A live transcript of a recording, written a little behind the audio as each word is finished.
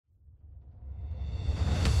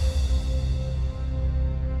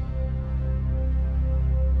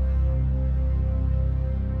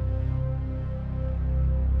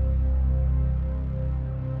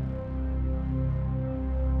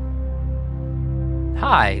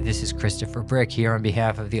Hi, this is Christopher Brick here on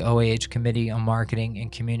behalf of the OAH Committee on Marketing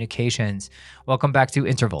and Communications. Welcome back to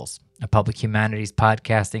Intervals, a public humanities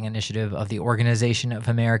podcasting initiative of the Organization of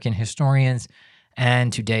American Historians.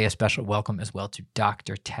 And today, a special welcome as well to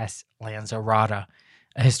Dr. Tess Lanzarotto,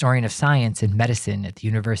 a historian of science and medicine at the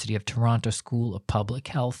University of Toronto School of Public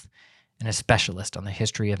Health and a specialist on the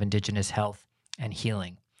history of Indigenous health and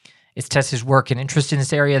healing. It's Tess's work and interest in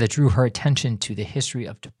this area that drew her attention to the history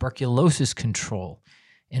of tuberculosis control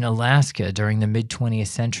in Alaska during the mid-20th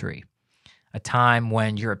century, a time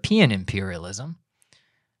when European imperialism,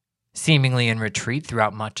 seemingly in retreat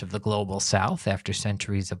throughout much of the global South after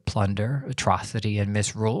centuries of plunder, atrocity, and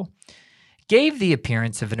misrule, gave the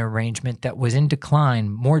appearance of an arrangement that was in decline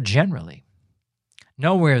more generally.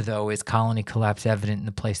 Nowhere, though, is colony collapse evident in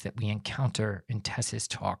the place that we encounter in Tess's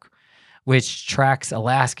talk, which tracks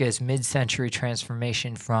Alaska's mid-century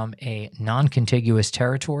transformation from a non-contiguous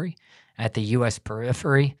territory at the U.S.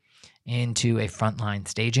 periphery into a frontline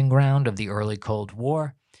staging ground of the early Cold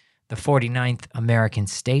War, the 49th American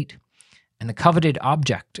state, and the coveted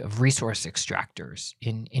object of resource extractors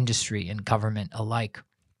in industry and government alike.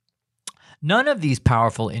 None of these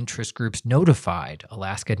powerful interest groups notified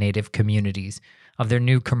Alaska Native communities of their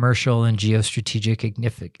new commercial and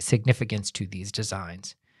geostrategic significance to these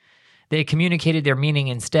designs. They communicated their meaning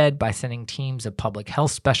instead by sending teams of public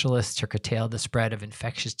health specialists to curtail the spread of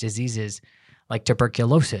infectious diseases like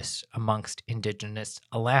tuberculosis amongst Indigenous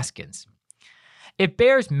Alaskans. It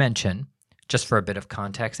bears mention, just for a bit of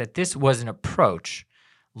context, that this was an approach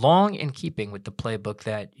long in keeping with the playbook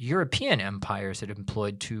that European empires had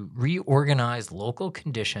employed to reorganize local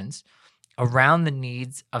conditions around the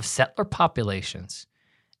needs of settler populations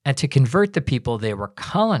and to convert the people they were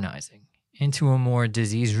colonizing into a more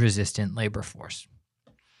disease-resistant labor force.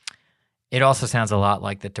 It also sounds a lot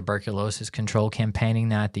like the tuberculosis control campaigning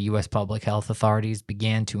that the U.S. public health authorities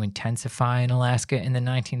began to intensify in Alaska in the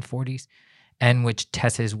 1940s, and which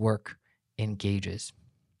Tess's work engages.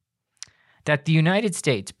 That the United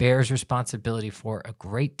States bears responsibility for a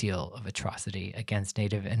great deal of atrocity against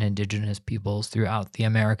Native and Indigenous peoples throughout the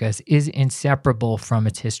Americas is inseparable from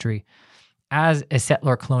its history as a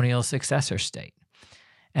settler colonial successor state.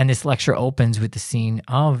 And this lecture opens with the scene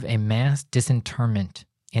of a mass disinterment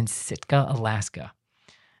in Sitka, Alaska.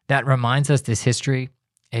 That reminds us this history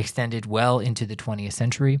extended well into the 20th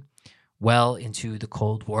century, well into the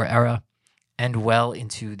Cold War era, and well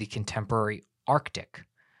into the contemporary Arctic,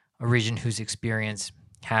 a region whose experience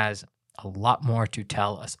has a lot more to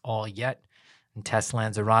tell us all yet. And Tess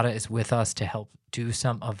Lanzarotto is with us to help do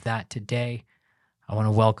some of that today. I want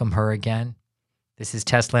to welcome her again. This is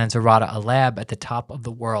Tess Lanzarotto, a lab at the top of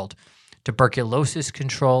the world, tuberculosis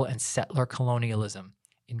control and settler colonialism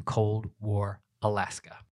in Cold War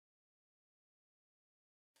Alaska.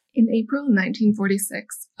 In April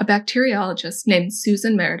 1946, a bacteriologist named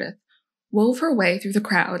Susan Meredith wove her way through the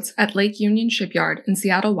crowds at Lake Union Shipyard in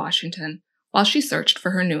Seattle, Washington, while she searched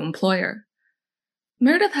for her new employer.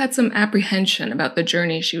 Meredith had some apprehension about the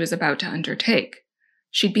journey she was about to undertake.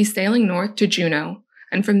 She'd be sailing north to Juneau,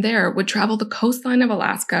 and from there would travel the coastline of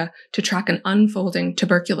Alaska to track an unfolding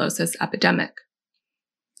tuberculosis epidemic.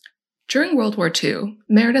 During World War II,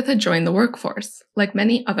 Meredith had joined the workforce, like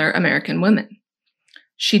many other American women.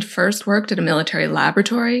 She'd first worked at a military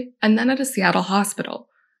laboratory and then at a Seattle hospital,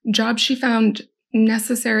 jobs she found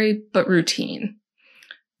necessary but routine.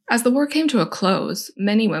 As the war came to a close,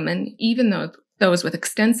 many women, even those with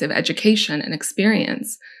extensive education and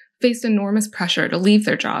experience, faced enormous pressure to leave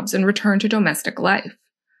their jobs and return to domestic life.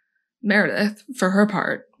 Meredith, for her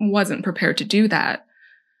part, wasn't prepared to do that.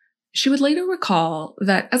 She would later recall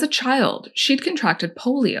that as a child, she'd contracted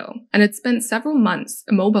polio and had spent several months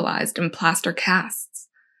immobilized in plaster casts.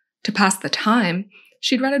 To pass the time,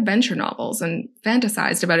 she'd read adventure novels and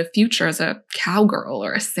fantasized about a future as a cowgirl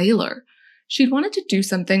or a sailor. She'd wanted to do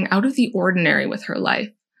something out of the ordinary with her life.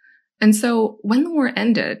 And so, when the war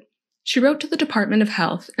ended, she wrote to the Department of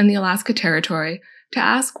Health in the Alaska Territory to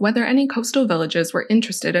ask whether any coastal villages were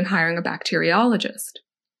interested in hiring a bacteriologist.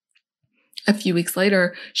 A few weeks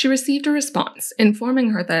later, she received a response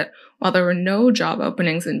informing her that while there were no job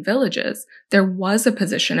openings in villages, there was a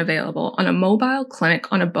position available on a mobile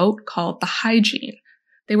clinic on a boat called the Hygiene.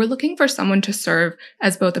 They were looking for someone to serve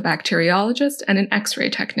as both a bacteriologist and an X-ray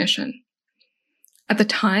technician. At the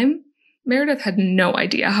time, Meredith had no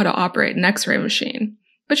idea how to operate an X-ray machine,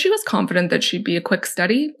 but she was confident that she'd be a quick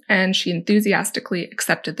study, and she enthusiastically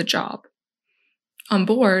accepted the job. On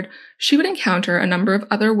board, she would encounter a number of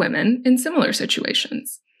other women in similar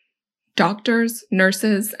situations. Doctors,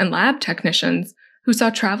 nurses, and lab technicians who saw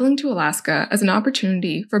traveling to Alaska as an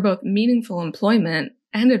opportunity for both meaningful employment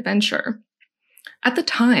and adventure. At the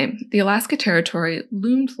time, the Alaska Territory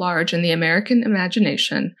loomed large in the American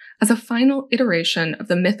imagination as a final iteration of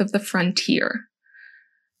the myth of the frontier.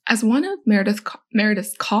 As one of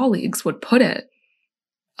Meredith's colleagues would put it,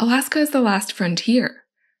 Alaska is the last frontier.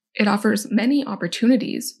 It offers many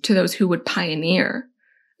opportunities to those who would pioneer.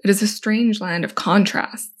 It is a strange land of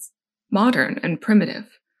contrasts, modern and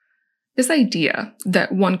primitive. This idea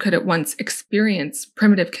that one could at once experience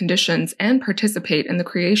primitive conditions and participate in the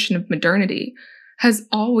creation of modernity has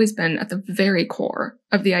always been at the very core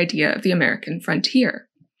of the idea of the American frontier.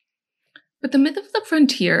 But the myth of the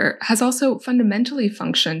frontier has also fundamentally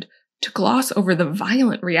functioned to gloss over the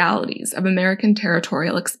violent realities of American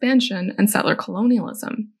territorial expansion and settler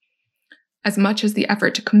colonialism. As much as the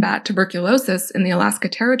effort to combat tuberculosis in the Alaska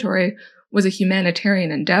Territory was a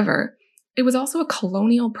humanitarian endeavor, it was also a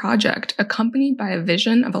colonial project accompanied by a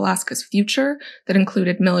vision of Alaska's future that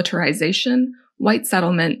included militarization, white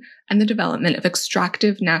settlement, and the development of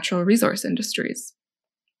extractive natural resource industries.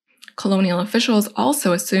 Colonial officials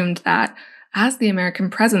also assumed that, as the American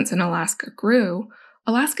presence in Alaska grew,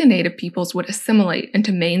 Alaska Native peoples would assimilate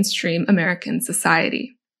into mainstream American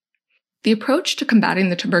society. The approach to combating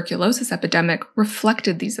the tuberculosis epidemic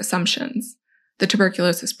reflected these assumptions. The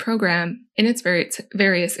tuberculosis program, in its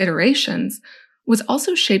various iterations, was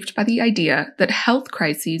also shaped by the idea that health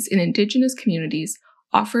crises in Indigenous communities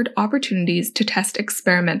offered opportunities to test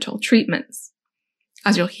experimental treatments.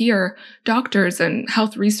 As you'll hear, doctors and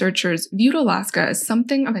health researchers viewed Alaska as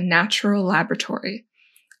something of a natural laboratory,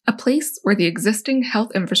 a place where the existing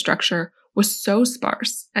health infrastructure was so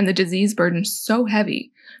sparse and the disease burden so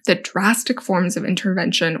heavy that drastic forms of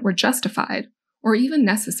intervention were justified or even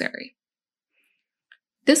necessary.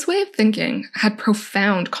 This way of thinking had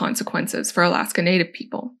profound consequences for Alaska Native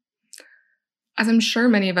people. As I'm sure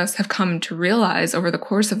many of us have come to realize over the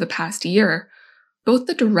course of the past year, both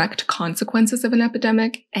the direct consequences of an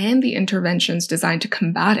epidemic and the interventions designed to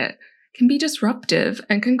combat it can be disruptive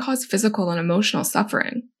and can cause physical and emotional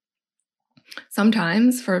suffering.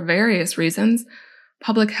 Sometimes, for various reasons,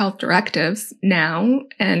 public health directives, now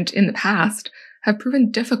and in the past, have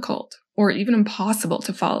proven difficult or even impossible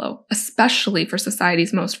to follow, especially for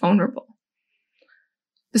society's most vulnerable.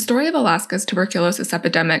 The story of Alaska's tuberculosis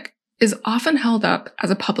epidemic is often held up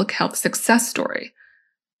as a public health success story,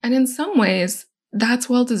 and in some ways, that's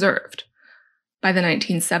well-deserved. By the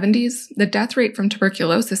 1970s, the death rate from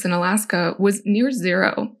tuberculosis in Alaska was near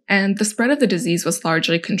zero, and the spread of the disease was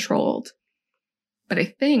largely controlled. But I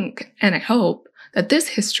think, and I hope, that this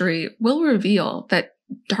history will reveal that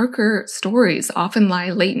darker stories often lie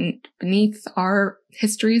latent beneath our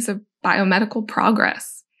histories of biomedical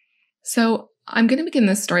progress. So I'm going to begin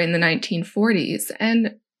this story in the 1940s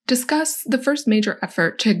and discuss the first major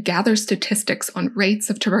effort to gather statistics on rates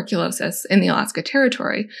of tuberculosis in the Alaska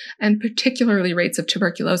Territory, and particularly rates of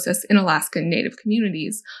tuberculosis in Alaska Native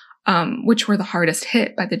communities, which were the hardest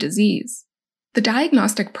hit by the disease. The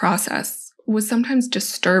diagnostic process was sometimes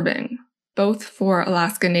disturbing, both for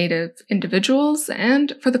Alaska Native individuals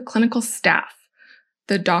and for the clinical staff,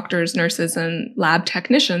 the doctors, nurses, and lab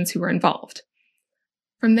technicians who were involved.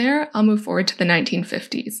 From there, I'll move forward to the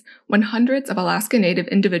 1950s, when hundreds of Alaska Native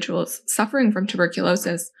individuals suffering from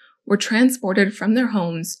tuberculosis were transported from their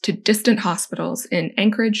homes to distant hospitals in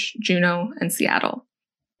Anchorage, Juneau, and Seattle.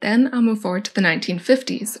 Then I'll move forward to the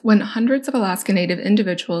 1950s, when hundreds of Alaska Native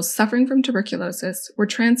individuals suffering from tuberculosis were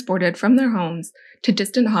transported from their homes to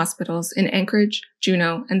distant hospitals in Anchorage,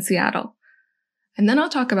 Juneau, and Seattle. And then I'll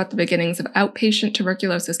talk about the beginnings of outpatient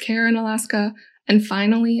tuberculosis care in Alaska, and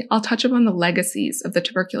finally, I'll touch upon the legacies of the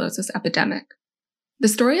tuberculosis epidemic. The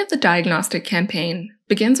story of the diagnostic campaign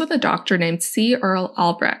begins with a doctor named C. Earl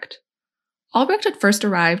Albrecht. Albrecht had first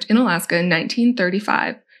arrived in Alaska in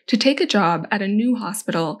 1935 to take a job at a new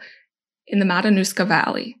hospital in the Matanuska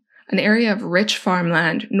Valley, an area of rich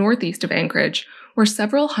farmland northeast of Anchorage, where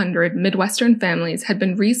several hundred Midwestern families had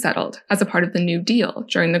been resettled as a part of the New Deal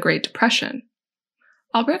during the Great Depression.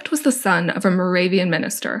 Albrecht was the son of a Moravian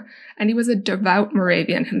minister, and he was a devout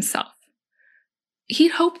Moravian himself.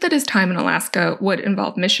 He'd hoped that his time in Alaska would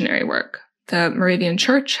involve missionary work. The Moravian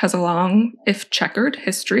Church has a long, if checkered,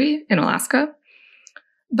 history in Alaska.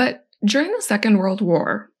 But during the Second World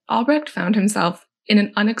War, Albrecht found himself in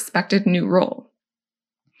an unexpected new role.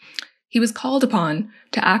 He was called upon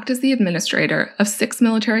to act as the administrator of 6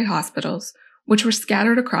 military hospitals, which were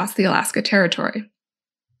scattered across the Alaska Territory.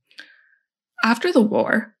 After the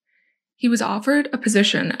war, he was offered a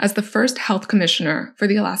position as the first health commissioner for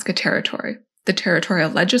the Alaska Territory. The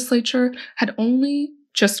territorial legislature had only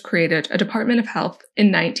just created a Department of Health in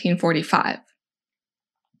 1945.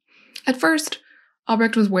 At first,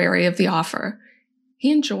 Albrecht was wary of the offer.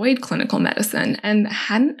 He enjoyed clinical medicine and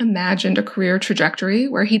hadn't imagined a career trajectory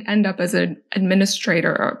where he'd end up as an administrator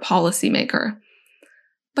or policymaker.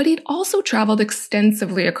 But he'd also traveled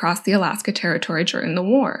extensively across the Alaska Territory during the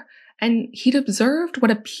war, and he'd observed what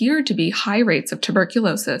appeared to be high rates of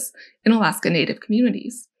tuberculosis in Alaska Native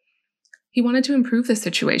communities. He wanted to improve the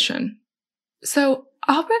situation. So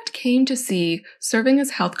Albrecht came to see serving as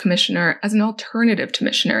health commissioner as an alternative to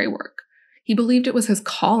missionary work. He believed it was his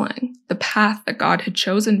calling, the path that God had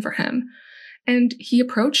chosen for him, and he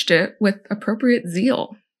approached it with appropriate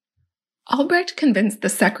zeal. Albrecht convinced the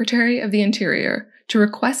Secretary of the Interior to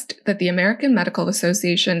request that the American Medical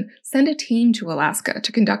Association send a team to Alaska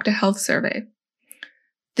to conduct a health survey.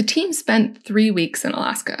 The team spent 3 weeks in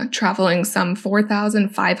Alaska, traveling some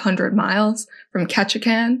 4,500 miles from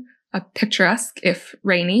Ketchikan, a picturesque, if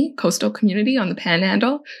rainy, coastal community on the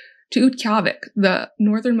Panhandle, to Utqiagvik, the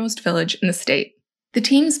northernmost village in the state. The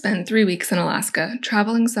team spent 3 weeks in Alaska,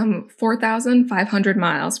 traveling some 4,500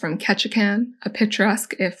 miles from Ketchikan, a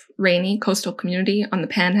picturesque, if rainy, coastal community on the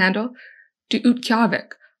Panhandle, to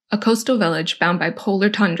Utqiagvik, a coastal village bound by polar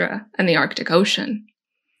tundra and the Arctic Ocean.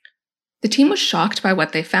 The team was shocked by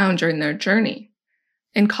what they found during their journey.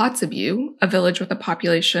 In Kotzebue, a village with a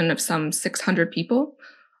population of some 600 people,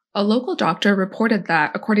 a local doctor reported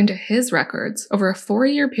that, according to his records, over a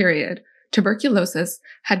 4-year period, tuberculosis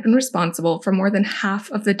had been responsible for more than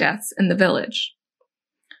half of the deaths in the village.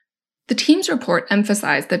 The team's report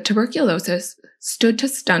emphasized that tuberculosis stood to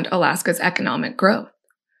stunt Alaska's economic growth.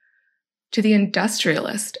 To the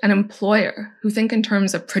industrialist and employer who think in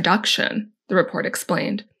terms of production, the report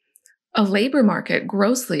explained, a labor market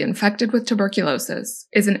grossly infected with tuberculosis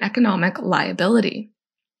is an economic liability.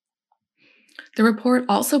 The report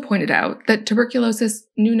also pointed out that tuberculosis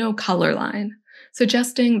knew no color line,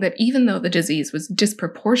 suggesting that even though the disease was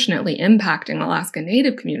disproportionately impacting Alaska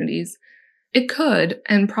Native communities, it could,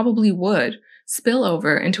 and probably would, spill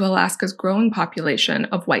over into Alaska's growing population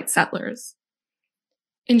of white settlers.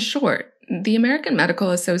 In short, the American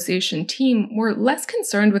Medical Association team were less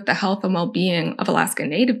concerned with the health and well-being of Alaska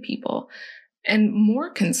Native people, and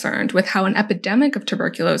more concerned with how an epidemic of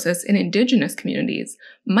tuberculosis in indigenous communities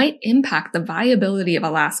might impact the viability of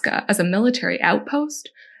Alaska as a military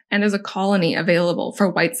outpost and as a colony available for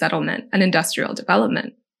white settlement and industrial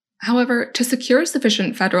development. However, to secure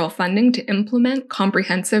sufficient federal funding to implement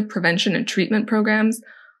comprehensive prevention and treatment programs,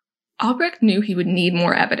 Albrecht knew he would need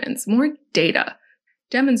more evidence, more data,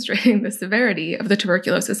 demonstrating the severity of the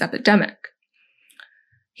tuberculosis epidemic.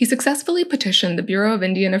 He successfully petitioned the Bureau of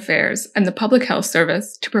Indian Affairs and the Public Health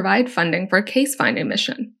Service to provide funding for a case-finding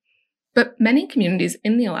mission. But many communities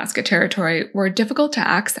in the Alaska Territory were difficult to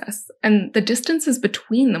access, and the distances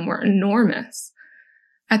between them were enormous.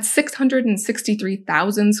 At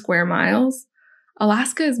 663,000 square miles,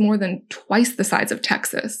 Alaska is more than twice the size of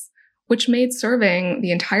Texas, which made surveying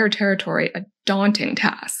the entire territory a daunting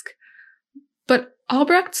task. But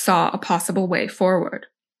Albrecht saw a possible way forward.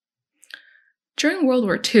 During World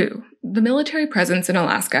War II, the military presence in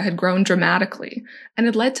Alaska had grown dramatically and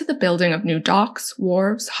had led to the building of new docks,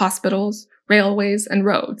 wharves, hospitals, railways, and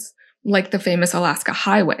roads, like the famous Alaska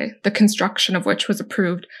Highway, the construction of which was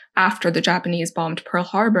approved after the Japanese bombed Pearl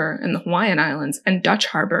Harbor in the Hawaiian Islands and Dutch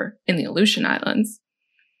Harbor in the Aleutian Islands.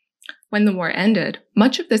 When the war ended,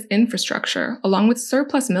 much of this infrastructure, along with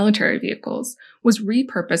surplus military vehicles, was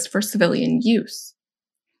repurposed for civilian use.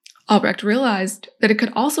 Albrecht realized that it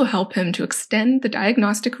could also help him to extend the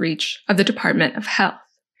diagnostic reach of the Department of Health.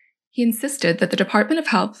 He insisted that the Department of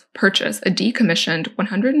Health purchase a decommissioned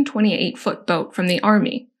 128-foot boat from the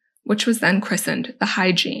Army, which was then christened the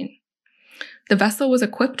Hygiene. The vessel was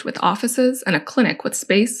equipped with offices and a clinic with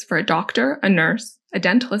space for a doctor, a nurse, a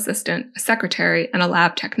dental assistant, a secretary, and a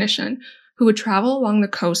lab technician who would travel along the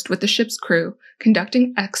coast with the ship's crew,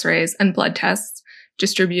 conducting x-rays and blood tests,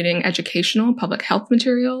 distributing educational public health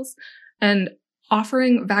materials, and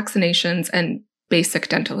offering vaccinations and basic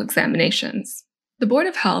dental examinations. The Board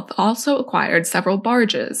of Health also acquired several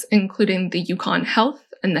barges, including the Yukon Health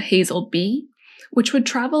and the Hazel Bee, which would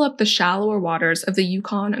travel up the shallower waters of the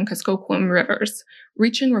Yukon and Kuskokwim rivers,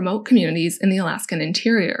 reaching remote communities in the Alaskan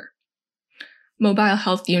interior. Mobile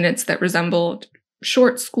health units that resembled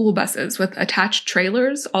short school buses with attached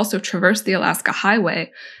trailers also traversed the Alaska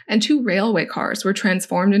Highway, and 2 railway cars were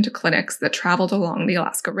transformed into clinics that traveled along the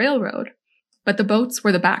Alaska Railroad. But the boats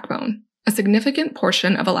were the backbone. A significant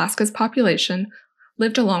portion of Alaska's population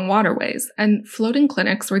lived along waterways, and floating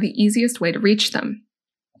clinics were the easiest way to reach them.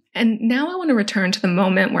 And now I want to return to the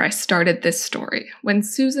moment where I started this story, when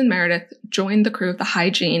Susan Meredith joined the crew of the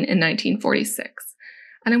Hygiene in 1946.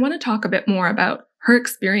 And I want to talk a bit more about her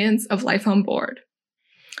experience of life on board.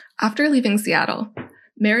 After leaving Seattle,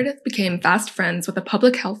 Meredith became fast friends with a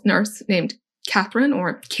public health nurse named Catherine,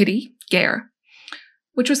 or Kitty, Gare,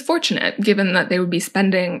 which was fortunate given that they would be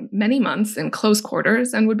spending many months in close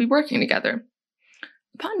quarters and would be working together.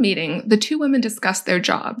 Upon meeting, the two women discussed their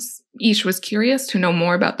jobs. Each was curious to know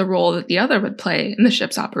more about the role that the other would play in the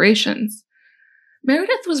ship's operations.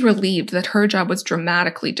 Meredith was relieved that her job was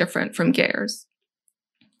dramatically different from Gare's.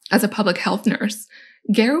 As a public health nurse,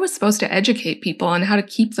 Gare was supposed to educate people on how to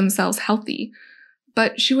keep themselves healthy,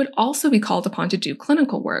 but she would also be called upon to do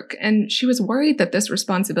clinical work, and she was worried that this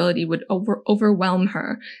responsibility would overwhelm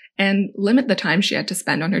her and limit the time she had to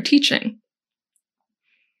spend on her teaching.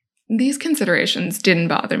 These considerations didn't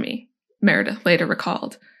bother me, Meredith later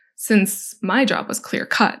recalled, since my job was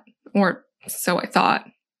clear-cut, or so I thought.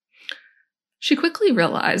 She quickly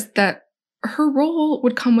realized that her role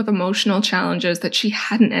would come with emotional challenges that she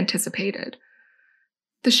hadn't anticipated.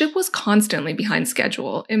 The ship was constantly behind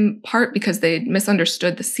schedule, in part because they'd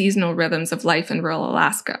misunderstood the seasonal rhythms of life in rural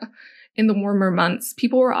Alaska. In the warmer months,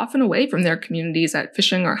 people were often away from their communities at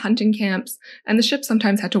fishing or hunting camps, and the ship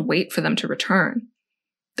sometimes had to wait for them to return.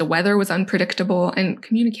 The weather was unpredictable, and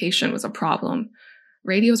communication was a problem.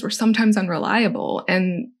 Radios were sometimes unreliable,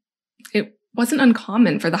 and it wasn't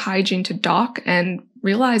uncommon for the hygiene to dock and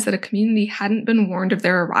realize that a community hadn't been warned of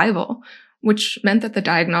their arrival, which meant that the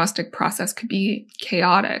diagnostic process could be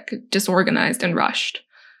chaotic, disorganized, and rushed.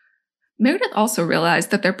 Meredith also realized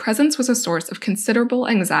that their presence was a source of considerable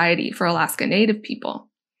anxiety for Alaska Native people.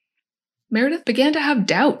 Meredith began to have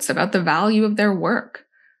doubts about the value of their work.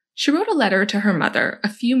 She wrote a letter to her mother a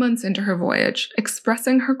few months into her voyage,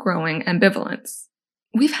 expressing her growing ambivalence.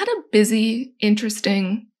 "We've had a busy,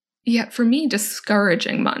 interesting, yet for me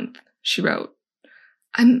discouraging month," she wrote.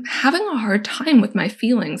 "I'm having a hard time with my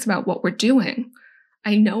feelings about what we're doing.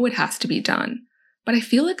 I know it has to be done, but I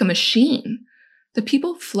feel like a machine. The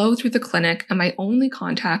people flow through the clinic, and my only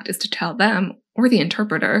contact is to tell them, or the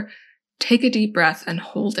interpreter, take a deep breath and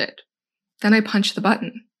hold it. Then I punch the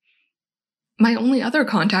button. My only other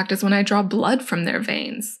contact is when I draw blood from their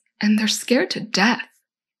veins, and they're scared to death."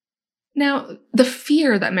 Now, the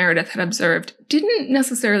fear that Meredith had observed didn't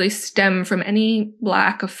necessarily stem from any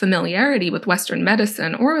lack of familiarity with Western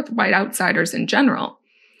medicine or with white outsiders in general.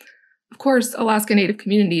 Of course, Alaska Native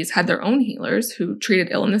communities had their own healers who treated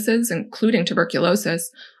illnesses, including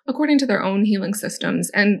tuberculosis, according to their own healing systems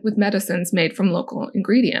and with medicines made from local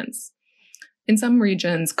ingredients. In some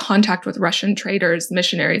regions, contact with Russian traders,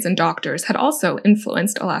 missionaries, and doctors had also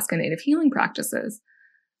influenced Alaska Native healing practices.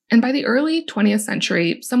 And by the early 20th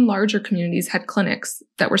century, some larger communities had clinics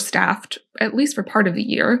that were staffed, at least for part of the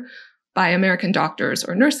year, by American doctors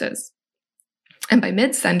or nurses. And by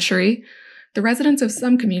mid-century, the residents of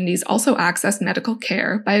some communities also accessed medical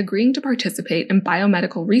care by agreeing to participate in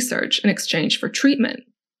biomedical research in exchange for treatment.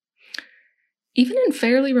 Even in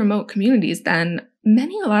fairly remote communities then,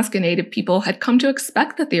 many Alaska Native people had come to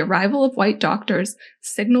expect that the arrival of white doctors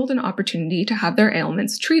signaled an opportunity to have their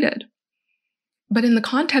ailments treated. But in the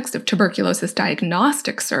context of tuberculosis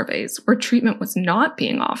diagnostic surveys, where treatment was not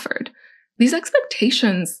being offered, these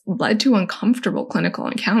expectations led to uncomfortable clinical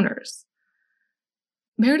encounters.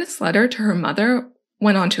 Meredith's letter to her mother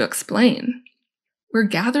went on to explain, "We're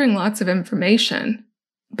gathering lots of information,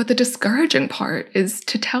 but the discouraging part is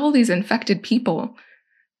to tell these infected people,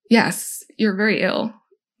 yes, you're very ill,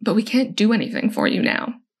 but we can't do anything for you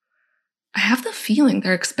now. I have the feeling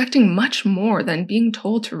they're expecting much more than being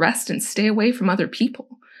told to rest and stay away from other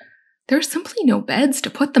people. There are simply no beds to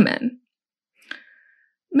put them in."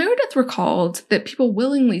 Meredith recalled that people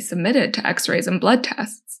willingly submitted to x-rays and blood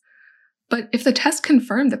tests, but if the test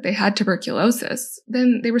confirmed that they had tuberculosis,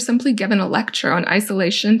 then they were simply given a lecture on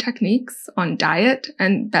isolation techniques, on diet,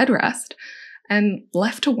 and bed rest, and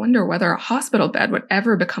left to wonder whether a hospital bed would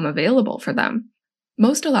ever become available for them.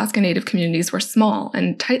 Most Alaska Native communities were small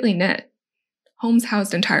and tightly knit. Homes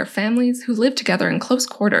housed entire families who lived together in close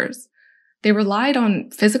quarters. They relied on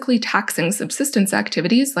physically taxing subsistence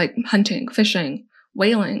activities like hunting, fishing,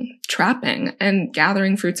 whaling, trapping, and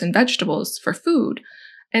gathering fruits and vegetables for food.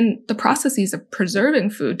 And the processes of preserving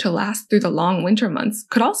food to last through the long winter months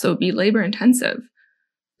could also be labor-intensive.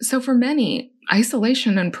 So for many,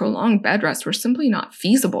 isolation and prolonged bed rest were simply not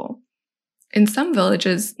feasible. In some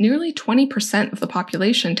villages, nearly 20% of the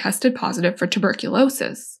population tested positive for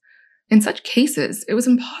tuberculosis. In such cases, it was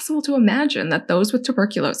impossible to imagine that those with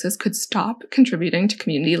tuberculosis could stop contributing to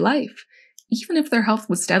community life, even if their health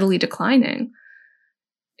was steadily declining.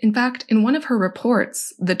 In fact, in one of her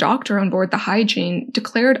reports, the doctor on board the Hygiene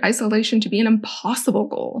declared isolation to be an impossible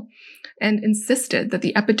goal and insisted that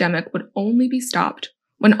the epidemic would only be stopped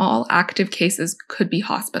when all active cases could be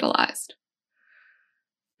hospitalized.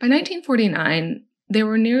 By 1949, there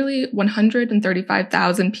were nearly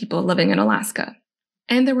 135,000 people living in Alaska,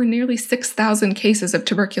 and there were nearly 6,000 cases of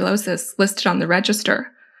tuberculosis listed on the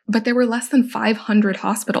register, but there were less than 500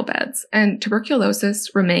 hospital beds, and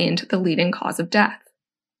tuberculosis remained the leading cause of death.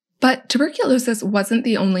 But tuberculosis wasn't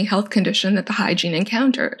the only health condition that the hygiene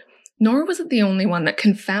encountered, nor was it the only one that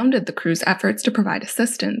confounded the crew's efforts to provide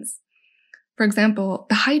assistance. For example,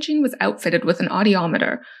 the hygiene was outfitted with an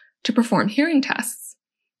audiometer to perform hearing tests,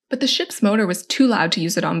 but the ship's motor was too loud to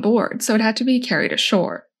use it on board, so it had to be carried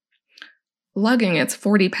ashore. Lugging its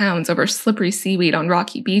 40 pounds over slippery seaweed on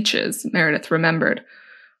rocky beaches, Meredith remembered,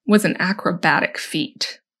 was an acrobatic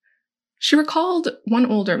feat. She recalled one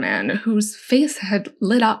older man whose face had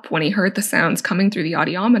lit up when he heard the sounds coming through the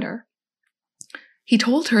audiometer. He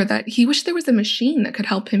told her that he wished there was a machine that could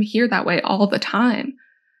help him hear that way all the time,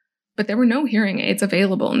 but there were no hearing aids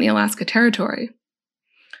available in the Alaska Territory.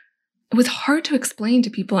 It was hard to explain to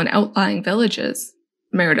people in outlying villages,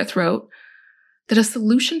 Meredith wrote, that a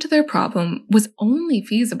solution to their problem was only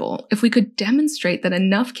feasible if we could demonstrate that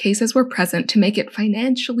enough cases were present to make it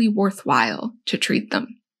financially worthwhile to treat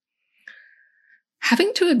them.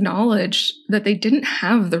 Having to acknowledge that they didn't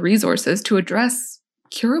have the resources to address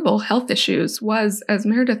curable health issues was, as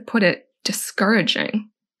Meredith put it, discouraging.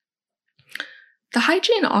 The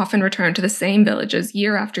hygiene often returned to the same villages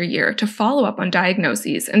year after year to follow up on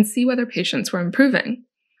diagnoses and see whether patients were improving.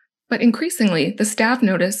 But increasingly, the staff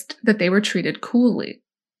noticed that they were treated coolly.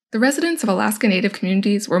 The residents of Alaska Native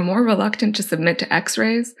communities were more reluctant to submit to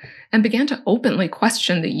X-rays and began to openly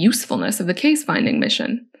question the usefulness of the case-finding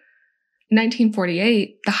mission. In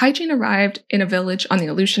 1948, the hygiene arrived in a village on the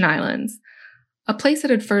Aleutian Islands, a place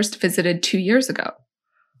it had first visited 2 years ago.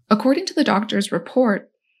 According to the doctor's report,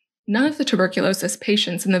 none of the tuberculosis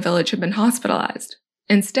patients in the village had been hospitalized.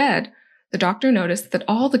 Instead, the doctor noticed that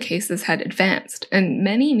all the cases had advanced, and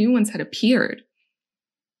many new ones had appeared.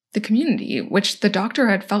 The community, which the doctor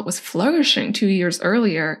had felt was flourishing 2 years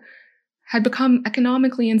earlier, had become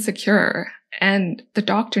economically insecure, and the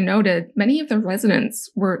doctor noted many of the residents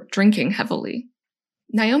were drinking heavily.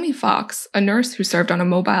 Naomi Fox, a nurse who served on a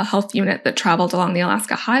mobile health unit that traveled along the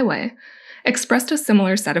Alaska Highway, expressed a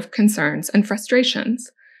similar set of concerns and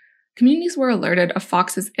frustrations. Communities were alerted of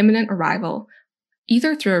Fox's imminent arrival,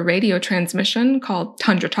 either through a radio transmission called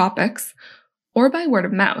Tundra Topics, or by word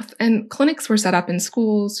of mouth, and clinics were set up in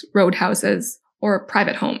schools, roadhouses, or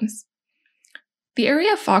private homes. The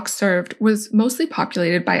area Fox served was mostly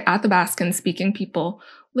populated by Athabascan-speaking people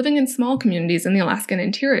living in small communities in the Alaskan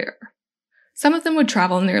interior. Some of them would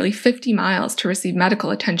travel nearly 50 miles to receive medical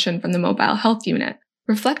attention from the mobile health unit.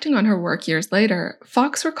 Reflecting on her work years later,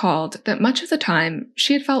 Fox recalled that much of the time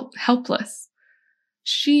she had felt helpless.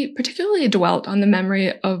 She particularly dwelt on the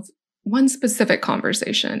memory of one specific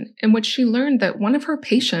conversation in which she learned that one of her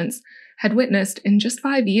patients had witnessed in just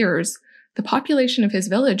 5 years the population of his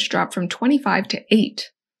village dropped from 25 to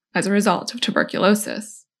 8 as a result of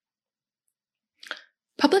tuberculosis.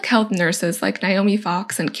 Public health nurses like Naomi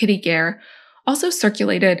Fox and Kitty Gare also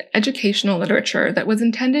circulated educational literature that was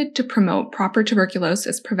intended to promote proper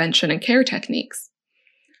tuberculosis prevention and care techniques.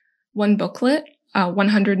 One booklet, a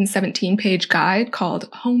 117-page guide called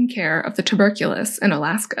Home Care of the Tuberculous in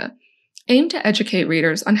Alaska, aimed to educate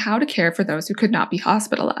readers on how to care for those who could not be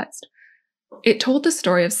hospitalized. It told the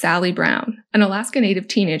story of Sally Brown, an Alaska Native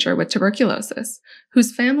teenager with tuberculosis,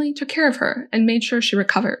 whose family took care of her and made sure she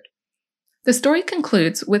recovered. The story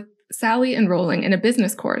concludes with Sally enrolling in a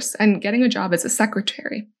business course and getting a job as a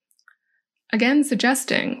secretary, again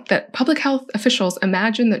suggesting that public health officials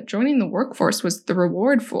imagined that joining the workforce was the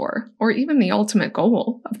reward for, or even the ultimate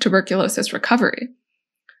goal, of tuberculosis recovery.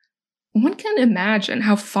 One can imagine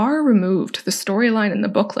how far removed the storyline in the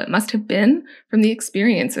booklet must have been from the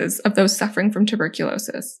experiences of those suffering from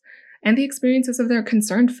tuberculosis and the experiences of their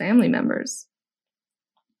concerned family members.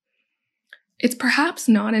 It's perhaps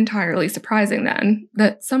not entirely surprising, then,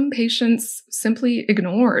 that some patients simply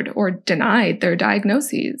ignored or denied their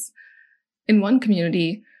diagnoses. In one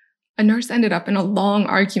community, a nurse ended up in a long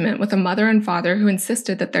argument with a mother and father who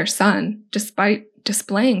insisted that their son, despite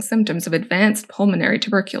displaying symptoms of advanced pulmonary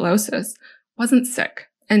tuberculosis, wasn't sick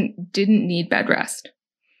and didn't need bed rest.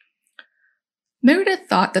 Meredith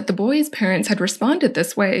thought that the boy's parents had responded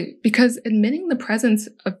this way because admitting the presence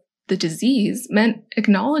of the disease meant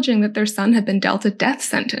acknowledging that their son had been dealt a death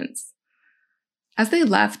sentence. As they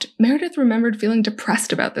left, Meredith remembered feeling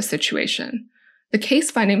depressed about the situation. The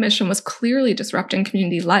case-finding mission was clearly disrupting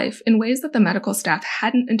community life in ways that the medical staff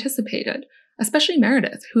hadn't anticipated, especially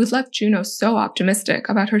Meredith, who had left Juneau so optimistic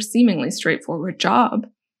about her seemingly straightforward job.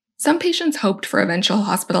 Some patients hoped for eventual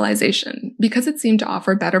hospitalization because it seemed to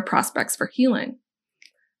offer better prospects for healing.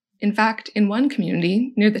 In fact, in one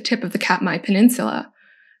community near the tip of the Katmai Peninsula,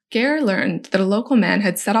 Gare learned that a local man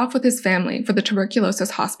had set off with his family for the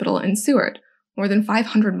tuberculosis hospital in Seward, more than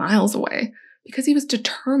 500 miles away, because he was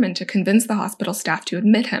determined to convince the hospital staff to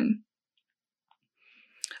admit him.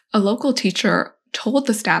 A local teacher told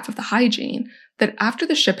the staff of the hygiene that after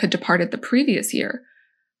the ship had departed the previous year,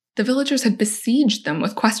 the villagers had besieged them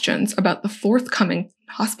with questions about the forthcoming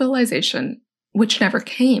hospitalization, which never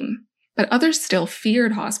came. But others still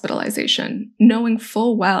feared hospitalization, knowing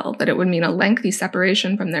full well that it would mean a lengthy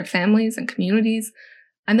separation from their families and communities,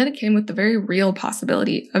 and that it came with the very real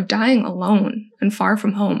possibility of dying alone and far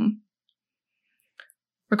from home.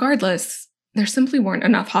 Regardless, there simply weren't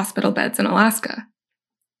enough hospital beds in Alaska.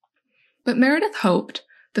 But Meredith hoped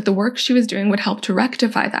that the work she was doing would help to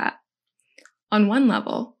rectify that. On one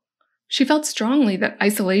level, she felt strongly that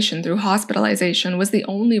isolation through hospitalization was the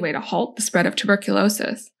only way to halt the spread of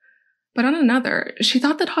tuberculosis. But on another, she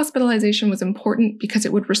thought that hospitalization was important because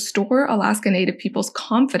it would restore Alaska Native people's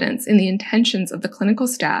confidence in the intentions of the clinical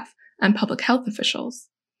staff and public health officials.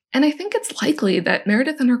 And I think it's likely that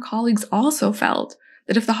Meredith and her colleagues also felt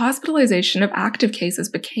that if the hospitalization of active cases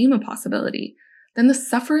became a possibility, then the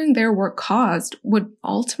suffering their work caused would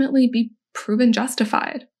ultimately be proven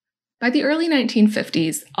justified. By the early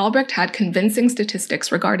 1950s, Albrecht had convincing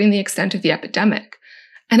statistics regarding the extent of the epidemic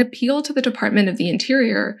and appealed to the Department of the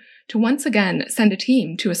Interior to once again send a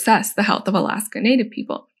team to assess the health of Alaska Native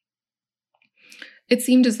people. It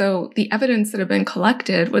seemed as though the evidence that had been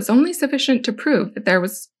collected was only sufficient to prove that there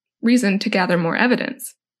was reason to gather more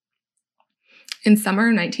evidence. In summer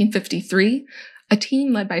 1953, a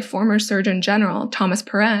team led by former Surgeon General Thomas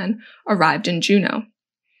Paran arrived in Juneau.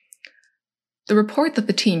 The report that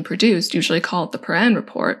the team produced, usually called the Paran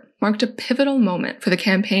Report, marked a pivotal moment for the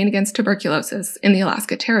campaign against tuberculosis in the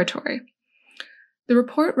Alaska Territory. The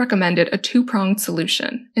report recommended a two-pronged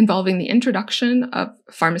solution involving the introduction of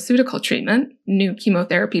pharmaceutical treatment, new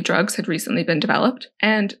chemotherapy drugs had recently been developed,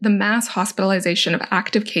 and the mass hospitalization of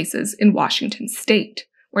active cases in Washington state,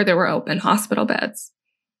 where there were open hospital beds.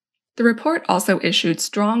 The report also issued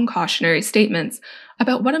strong cautionary statements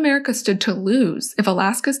about what America stood to lose if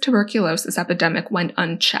Alaska's tuberculosis epidemic went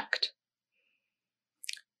unchecked.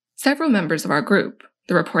 Several members of our group,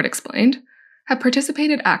 the report explained, have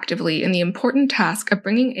participated actively in the important task of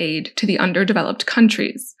bringing aid to the underdeveloped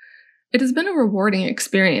countries. It has been a rewarding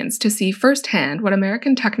experience to see firsthand what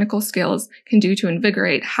American technical skills can do to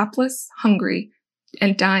invigorate hapless, hungry,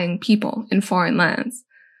 and dying people in foreign lands.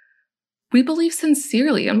 We believe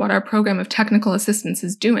sincerely in what our program of technical assistance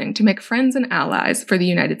is doing to make friends and allies for the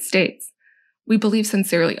United States. We believe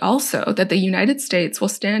sincerely also that the United States will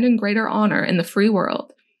stand in greater honor in the free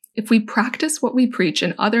world if we practice what we preach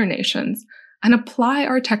in other nations and apply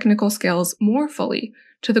our technical skills more fully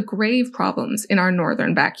to the grave problems in our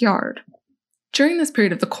northern backyard. During this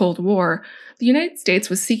period of the Cold War, the United States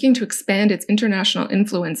was seeking to expand its international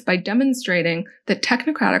influence by demonstrating that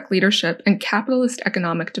technocratic leadership and capitalist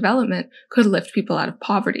economic development could lift people out of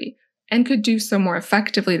poverty, and could do so more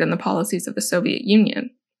effectively than the policies of the Soviet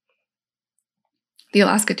Union. The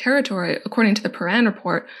Alaska Territory, according to the Paran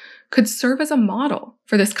Report, could serve as a model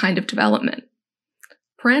for this kind of development.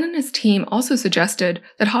 Paran and his team also suggested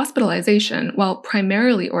that hospitalization, while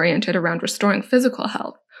primarily oriented around restoring physical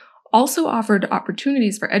health, also offered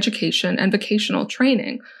opportunities for education and vocational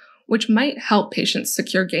training, which might help patients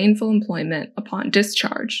secure gainful employment upon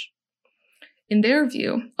discharge. In their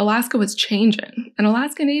view, Alaska was changing, and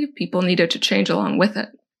Alaska Native people needed to change along with it.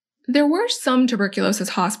 There were some tuberculosis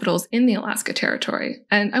hospitals in the Alaska Territory,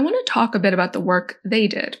 and I want to talk a bit about the work they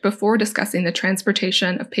did before discussing the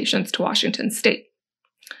transportation of patients to Washington state.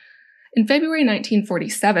 In February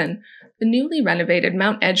 1947, the newly renovated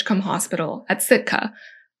Mount Edgecombe Hospital at Sitka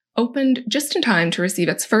opened just in time to receive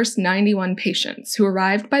its first 91 patients who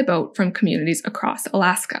arrived by boat from communities across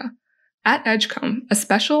Alaska. At Edgecombe, a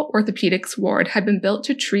special orthopedics ward had been built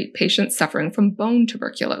to treat patients suffering from bone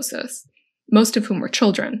tuberculosis, most of whom were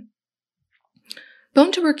children.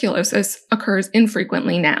 Bone tuberculosis occurs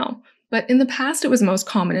infrequently now, but in the past it was most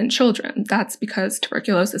common in children. That's because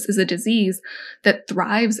tuberculosis is a disease that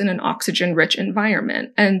thrives in an oxygen-rich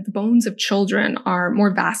environment, and the bones of children are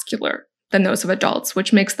more vascular than those of adults,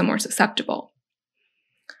 which makes them more susceptible.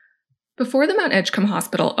 Before the Mount Edgecombe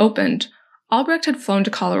Hospital opened, Albrecht had flown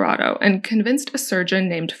to Colorado and convinced a surgeon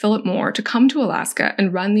named Philip Moore to come to Alaska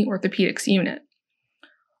and run the orthopedics unit.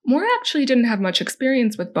 Moore actually didn't have much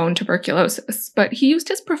experience with bone tuberculosis, but he used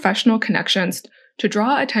his professional connections to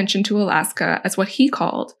draw attention to Alaska as what he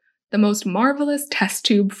called the most marvelous test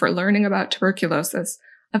tube for learning about tuberculosis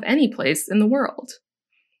of any place in the world.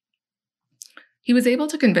 He was able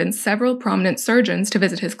to convince several prominent surgeons to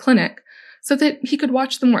visit his clinic so that he could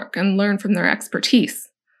watch them work and learn from their expertise.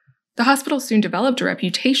 The hospital soon developed a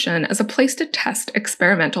reputation as a place to test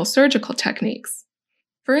experimental surgical techniques.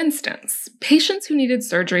 For instance, patients who needed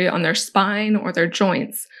surgery on their spine or their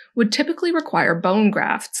joints would typically require bone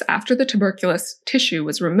grafts after the tuberculous tissue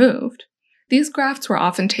was removed. These grafts were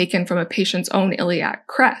often taken from a patient's own iliac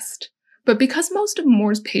crest, but because most of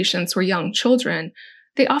Moore's patients were young children,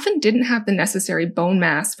 they often didn't have the necessary bone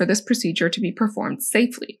mass for this procedure to be performed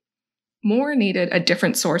safely. Moore needed a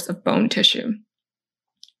different source of bone tissue.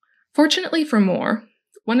 Fortunately for Moore,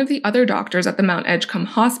 one of the other doctors at the Mount Edgecombe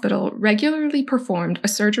Hospital regularly performed a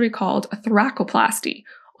surgery called a thoracoplasty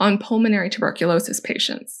on pulmonary tuberculosis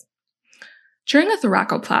patients. During a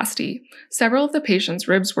thoracoplasty, several of the patient's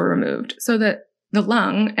ribs were removed so that the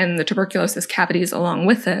lung and the tuberculosis cavities along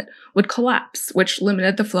with it would collapse, which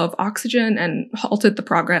limited the flow of oxygen and halted the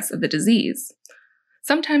progress of the disease.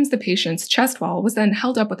 Sometimes the patient's chest wall was then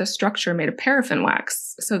held up with a structure made of paraffin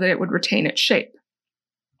wax so that it would retain its shape.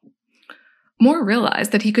 Moore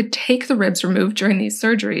realized that he could take the ribs removed during these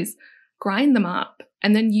surgeries, grind them up,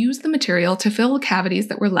 and then use the material to fill cavities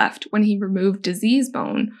that were left when he removed disease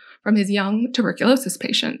bone from his young tuberculosis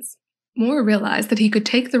patients. Moore realized that he could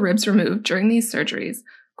take the ribs removed during these surgeries,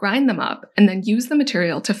 grind them up, and then use the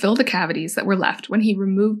material to fill the cavities that were left when he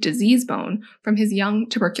removed disease bone from his young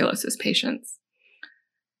tuberculosis patients.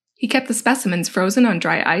 He kept the specimens frozen on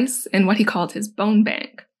dry ice in what he called his bone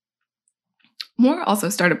bank. Moore also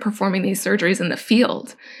started performing these surgeries in the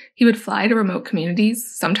field. He would fly to remote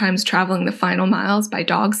communities, sometimes traveling the final miles by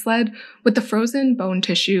dog sled, with the frozen bone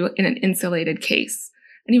tissue in an insulated case.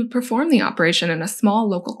 And he would perform the operation in a small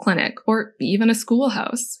local clinic, or even a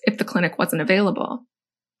schoolhouse, if the clinic wasn't available.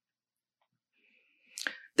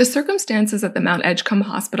 The circumstances at the Mount Edgecombe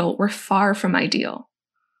Hospital were far from ideal.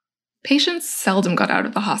 Patients seldom got out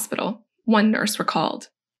of the hospital, one nurse recalled.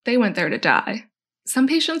 They went there to die. Some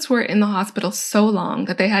patients were in the hospital so long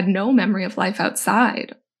that they had no memory of life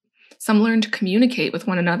outside. Some learned to communicate with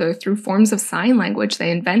one another through forms of sign language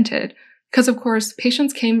they invented, because of course,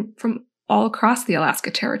 patients came from all across the Alaska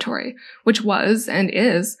Territory, which was and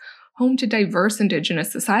is home to diverse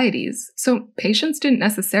indigenous societies, so patients didn't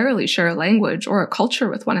necessarily share a language or a culture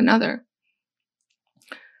with one another.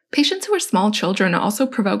 Patients who were small children also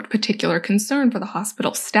provoked particular concern for the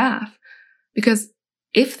hospital staff, because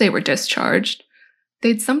if they were discharged,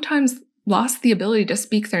 they'd sometimes lost the ability to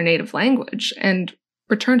speak their native language and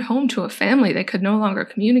returned home to a family they could no longer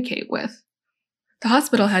communicate with. The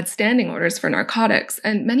hospital had standing orders for narcotics,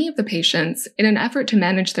 and many of the patients, in an effort to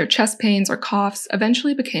manage their chest pains or coughs,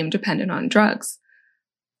 eventually became dependent on drugs.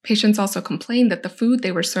 Patients also complained that the food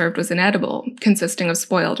they were served was inedible, consisting of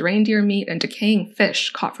spoiled reindeer meat and decaying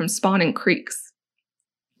fish caught from spawning creeks.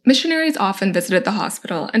 Missionaries often visited the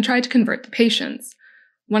hospital and tried to convert the patients.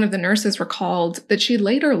 One of the nurses recalled that she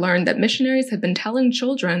later learned that missionaries had been telling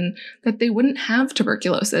children that they wouldn't have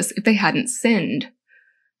tuberculosis if they hadn't sinned.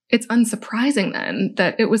 It's unsurprising, then,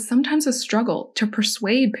 that it was sometimes a struggle to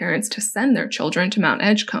persuade parents to send their children to Mount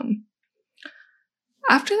Edgecombe.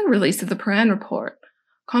 After the release of the Paran Report,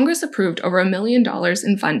 Congress approved over $1 million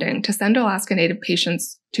in funding to send Alaska Native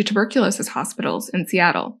patients to tuberculosis hospitals in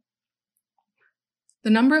Seattle. The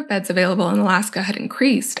number of beds available in Alaska had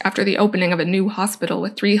increased after the opening of a new hospital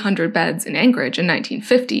with 300 beds in Anchorage in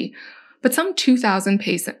 1950, but some 2,000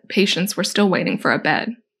 patients were still waiting for a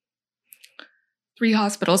bed. 3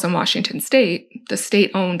 hospitals in Washington state, the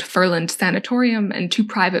state-owned Furland Sanatorium and 2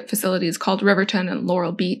 private facilities called Riverton and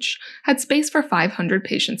Laurel Beach, had space for 500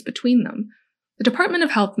 patients between them. The Department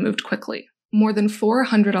of Health moved quickly. More than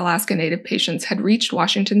 400 Alaska Native patients had reached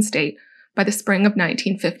Washington state by the spring of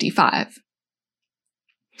 1955.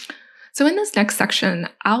 So in this next section,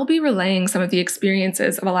 I'll be relaying some of the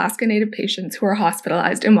experiences of Alaska Native patients who are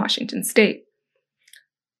hospitalized in Washington state.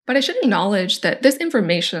 But I should acknowledge that this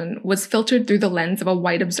information was filtered through the lens of a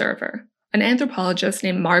white observer, an anthropologist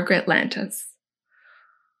named Margaret Lantis.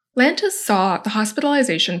 Lantis saw the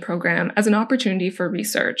hospitalization program as an opportunity for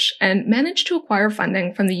research and managed to acquire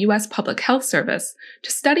funding from the U.S. Public Health Service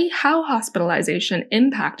to study how hospitalization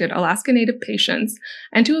impacted Alaska Native patients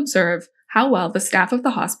and to observe how well the staff of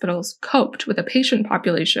the hospitals coped with a patient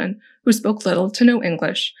population who spoke little to no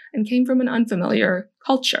English and came from an unfamiliar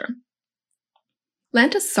culture.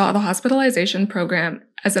 Lantis saw the hospitalization program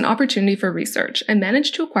as an opportunity for research and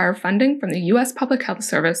managed to acquire funding from the U.S. Public Health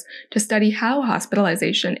Service to study how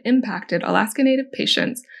hospitalization impacted Alaska Native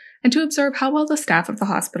patients and to observe how well the staff of the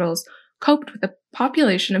hospitals coped with a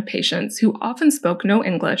population of patients who often spoke no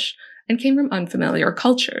English and came from unfamiliar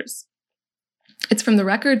cultures. It's from the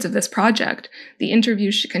records of this project, the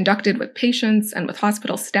interviews she conducted with patients and with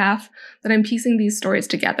hospital staff, that I'm piecing these stories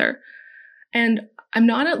together. And I'm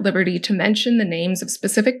not at liberty to mention the names of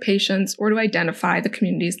specific patients or to identify the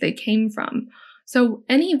communities they came from. So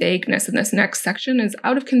any vagueness in this next section is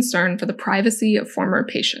out of concern for the privacy of former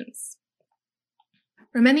patients.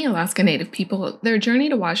 For many Alaska Native people, their journey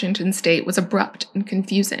to Washington State was abrupt and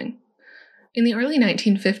confusing. In the early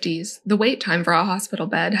 1950s, the wait time for a hospital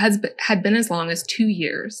bed had been as long as 2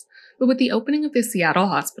 years, but with the opening of the Seattle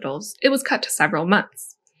hospitals, it was cut to several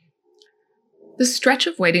months. The stretch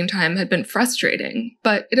of waiting time had been frustrating,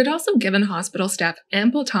 but it had also given hospital staff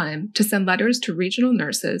ample time to send letters to regional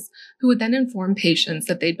nurses who would then inform patients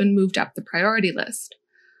that they'd been moved up the priority list.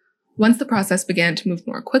 Once the process began to move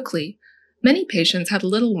more quickly, many patients had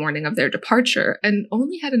little warning of their departure and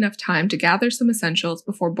only had enough time to gather some essentials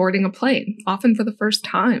before boarding a plane, often for the first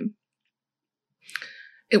time.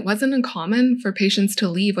 It wasn't uncommon for patients to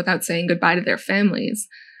leave without saying goodbye to their families,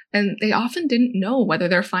 and they often didn't know whether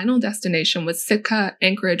their final destination was Sitka,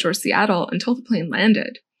 Anchorage, or Seattle until the plane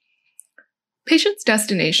landed. Patients'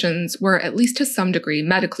 destinations were, at least to some degree,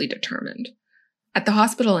 medically determined. At the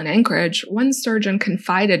hospital in Anchorage, one surgeon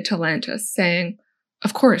confided to Lantis, saying,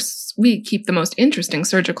 "Of course, we keep the most interesting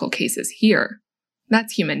surgical cases here.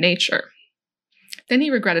 That's human nature." Then he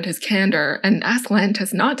regretted his candor and asked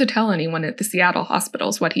Lantis not to tell anyone at the Seattle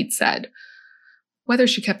hospitals what he'd said. Whether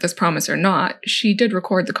she kept this promise or not, she did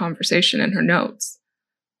record the conversation in her notes.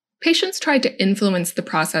 Patients tried to influence the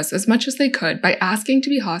process as much as they could by asking to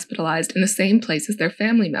be hospitalized in the same place as their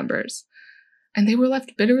family members, and they were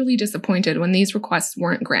left bitterly disappointed when these requests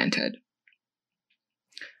weren't granted.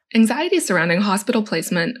 Anxiety surrounding hospital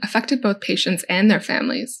placement affected both patients and their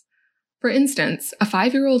families. For instance, a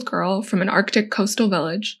 5-year-old girl from an Arctic coastal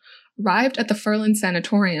village arrived at the Furlan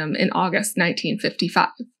Sanatorium in August 1955.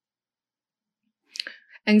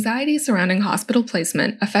 Anxiety surrounding hospital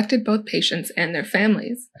placement affected both patients and their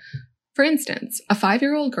families. For instance, a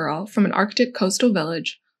 5-year-old girl from an Arctic coastal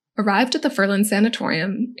village arrived at the Furlan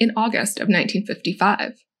Sanatorium in August of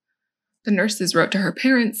 1955. The nurses wrote to her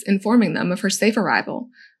parents informing them of her safe arrival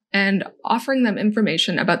and offering them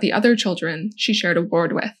information about the other children she shared a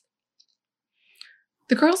ward with.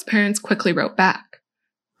 The girl's parents quickly wrote back.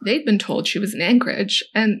 They'd been told she was in Anchorage,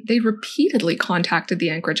 and they repeatedly contacted the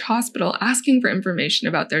Anchorage hospital asking for information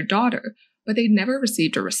about their daughter, but they'd never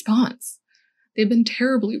received a response. They'd been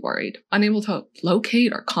terribly worried, unable to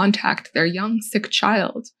locate or contact their young, sick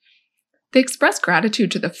child. They expressed gratitude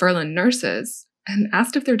to the Furlan nurses and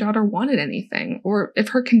asked if their daughter wanted anything or if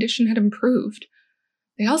her condition had improved.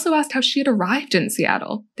 They also asked how she had arrived in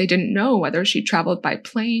Seattle. They didn't know whether she traveled by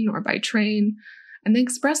plane or by train, and they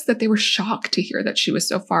expressed that they were shocked to hear that she was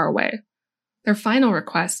so far away. Their final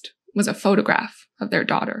request was a photograph of their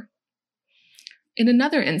daughter. In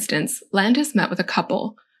another instance, Lantis met with a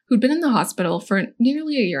couple who'd been in the hospital for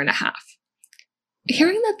nearly a year and a half.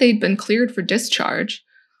 Hearing that they'd been cleared for discharge,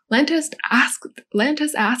 Lantis asked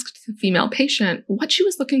the female patient what she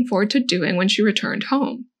was looking forward to doing when she returned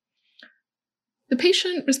home. The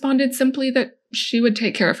patient responded simply that she would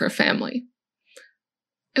take care of her family.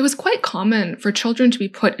 It was quite common for children to be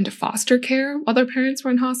put into foster care while their parents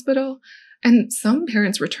were in hospital, and some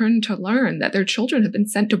parents returned to learn that their children had been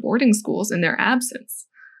sent to boarding schools in their absence.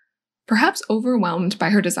 Perhaps overwhelmed by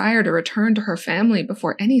her desire to return to her family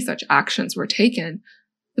before any such actions were taken,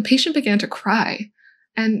 the patient began to cry,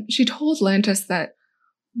 and she told Lantis that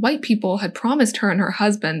white people had promised her and her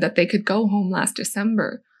husband that they could go home last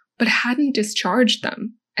December, but hadn't discharged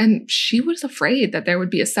them, and she was afraid that there would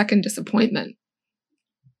be a second disappointment.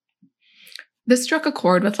 This struck a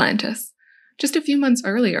chord with Lantis. Just a few months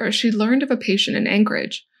earlier, she'd learned of a patient in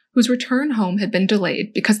Anchorage whose return home had been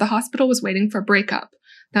delayed because the hospital was waiting for breakup.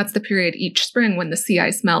 That's the period each spring when the sea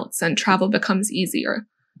ice melts and travel becomes easier.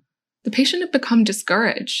 The patient had become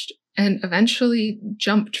discouraged and eventually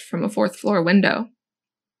jumped from a 4th-floor window.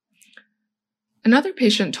 Another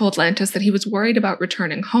patient told Lantis that he was worried about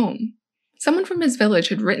returning home. Someone from his village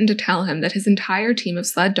had written to tell him that his entire team of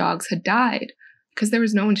sled dogs had died because there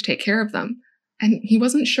was no one to take care of them, and he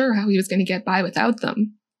wasn't sure how he was going to get by without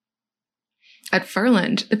them. At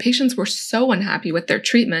Furlan, the patients were so unhappy with their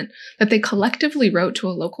treatment that they collectively wrote to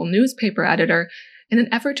a local newspaper editor in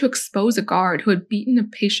an effort to expose a guard who had beaten a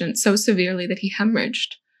patient so severely that he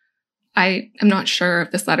hemorrhaged. I am not sure if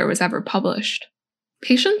this letter was ever published.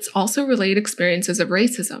 Patients also relayed experiences of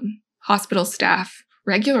racism. Hospital staff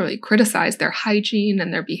regularly criticized their hygiene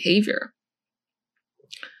and their behavior.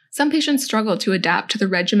 Some patients struggled to adapt to the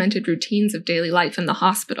regimented routines of daily life in the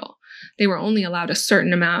hospital. They were only allowed a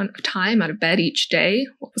certain amount of time out of bed each day,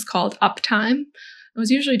 what was called uptime, It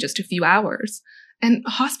was usually just a few hours, and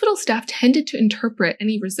hospital staff tended to interpret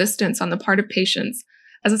any resistance on the part of patients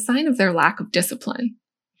as a sign of their lack of discipline.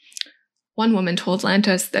 One woman told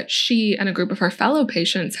Lantis that she and a group of her fellow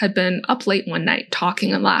patients had been up late one night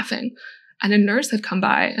talking and laughing, and a nurse had come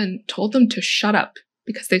by and told them to shut up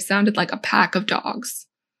because they sounded like a pack of dogs.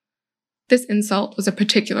 This insult was a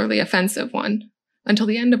particularly offensive one. Until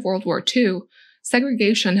the end of World War II,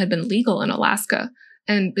 segregation had been legal in Alaska,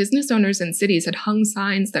 and business owners in cities had hung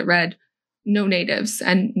signs that read, "No natives"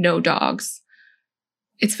 and "No dogs."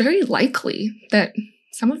 It's very likely that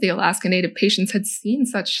some of the Alaska Native patients had seen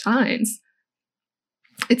such signs.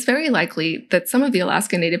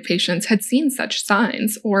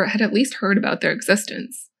 Or had at least heard about their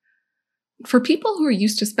existence. For people who are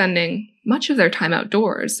used to spending much of their time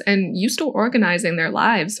outdoors and used to organizing their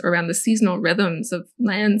lives around the seasonal rhythms of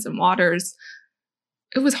lands and waters,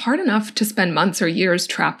 it was hard enough to spend months or years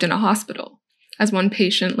trapped in a hospital. As one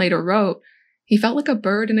patient later wrote, he felt like a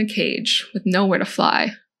bird in a cage with nowhere to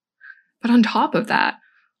fly. But on top of that,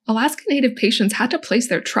 Alaska Native patients had to place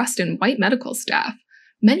their trust in white medical staff,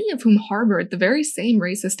 many of whom harbored the very same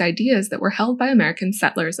racist ideas that were held by American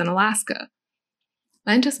settlers in Alaska.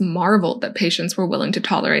 Lantis marveled that patients were willing to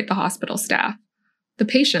tolerate the hospital staff. The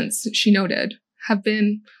patients, she noted, have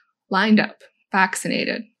been lined up,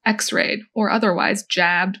 vaccinated, x-rayed, or otherwise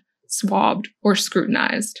jabbed, swabbed, or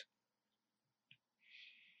scrutinized.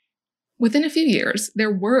 Within a few years,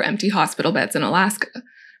 there were empty hospital beds in Alaska.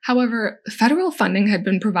 However, federal funding had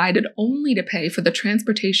been provided only to pay for the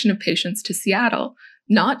transportation of patients to Seattle,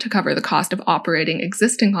 not to cover the cost of operating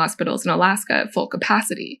existing hospitals in Alaska at full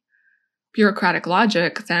capacity. Bureaucratic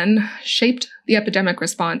logic, then, shaped the epidemic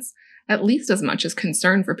response at least as much as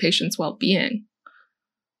concern for patients' well-being.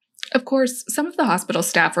 Of course, some of the hospital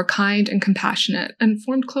staff were kind and compassionate and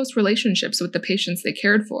formed close relationships with the patients they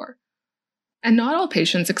cared for. And not all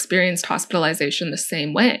patients experienced hospitalization the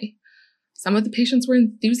same way. Some of the patients were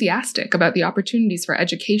enthusiastic about the opportunities for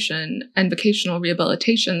education and vocational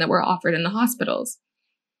rehabilitation that were offered in the hospitals.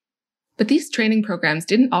 But these training programs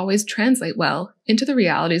didn't always translate well into the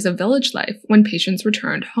realities of village life when patients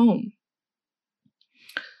returned home.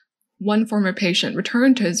 One former patient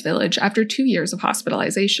returned to his village after 2 years of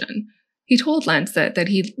hospitalization. He told Lancet that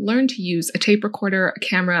he'd learned to use a tape recorder, a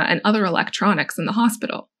camera, and other electronics in the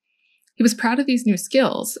hospital. He was proud of these new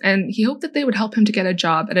skills, and he hoped that they would help him to get a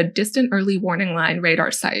job at a distant early warning line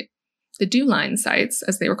radar site. The DEW line sites,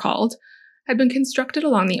 as they were called, had been constructed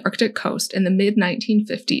along the Arctic coast in the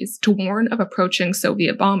mid-1950s to warn of approaching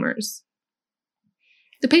Soviet bombers.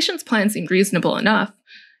 The patient's plan seemed reasonable enough.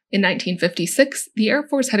 In 1956, the Air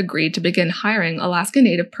Force had agreed to begin hiring Alaska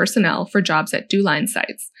Native personnel for jobs at DEW line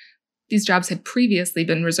sites. These jobs had previously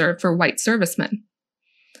been reserved for white servicemen.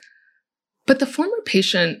 But the former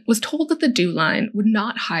patient was told that the DEW line would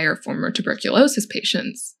not hire former tuberculosis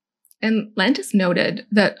patients. And Lantis noted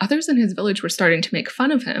that others in his village were starting to make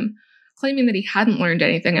fun of him, claiming that he hadn't learned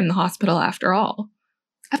anything in the hospital after all.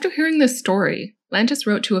 After hearing this story, Lantis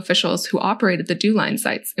wrote to officials who operated the DEW line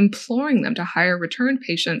sites, imploring them to hire returned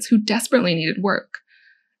patients who desperately needed work.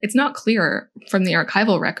 It's not clear from the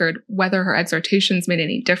archival record whether her exhortations made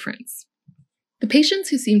any difference. The patients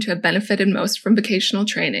who seemed to have benefited most from vocational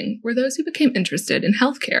training were those who became interested in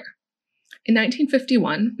healthcare. In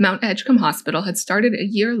 1951, Mount Edgecombe Hospital had started a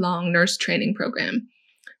year-long nurse training program,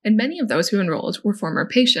 and many of those who enrolled were former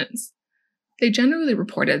patients. They generally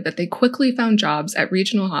reported that they quickly found jobs at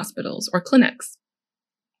regional hospitals or clinics.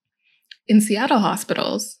 In Seattle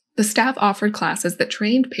hospitals, the staff offered classes that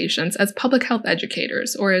trained patients as public health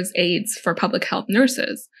educators or as aides for public health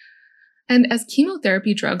nurses. And as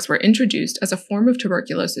chemotherapy drugs were introduced as a form of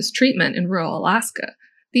tuberculosis treatment in rural Alaska,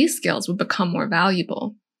 these skills would become more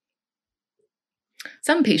valuable.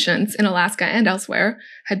 Some patients in Alaska and elsewhere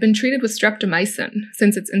had been treated with streptomycin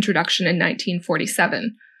since its introduction in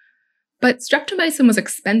 1947. But streptomycin was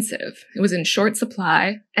expensive, it was in short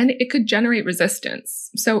supply, and it could generate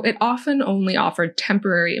resistance, so it often only offered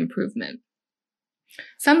temporary improvement.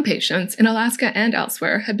 Some patients in Alaska and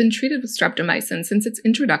elsewhere had been treated with streptomycin since its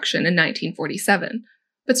introduction in 1947,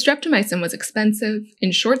 but streptomycin was expensive,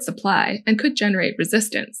 in short supply, and could generate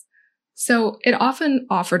resistance, so it often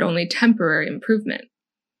offered only temporary improvement.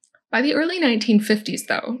 By the early 1950s,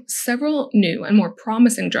 though, several new and more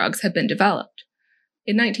promising drugs had been developed.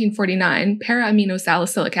 In 1949,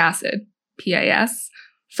 para-aminosalicylic acid, PAS,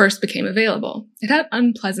 first became available. It had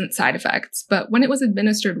unpleasant side effects, but when it was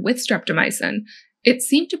administered with streptomycin, it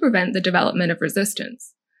seemed to prevent the development of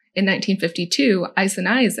resistance. In 1952,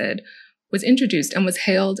 isoniazid was introduced and was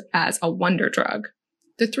hailed as a wonder drug.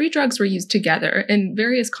 The three drugs were used together in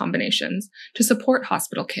various combinations to support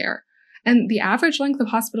hospital care, and the average length of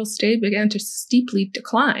hospital stay began to steeply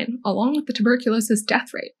decline, along with the tuberculosis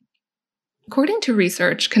death rate. According to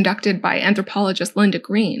research conducted by anthropologist Linda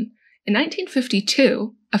Green, in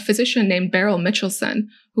 1952, a physician named Beryl Mitchelson,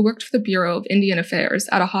 who worked for the Bureau of Indian Affairs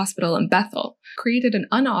at a hospital in Bethel, created an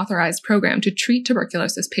unauthorized program to treat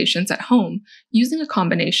tuberculosis patients at home using a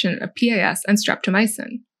combination of PAS and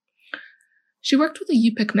streptomycin. She worked with a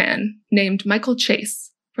Yupik man named Michael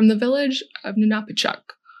Chase from the village of Nunapachuk.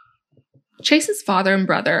 Chase's father and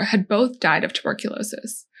brother had both died of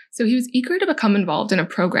tuberculosis, so he was eager to become involved in a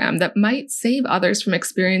program that might save others from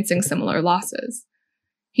experiencing similar losses.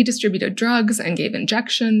 He distributed drugs and gave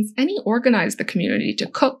injections, and he organized the community to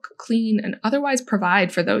cook, clean, and otherwise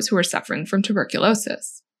provide for those who were suffering from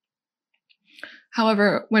tuberculosis.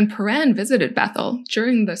 However, when Paran visited Bethel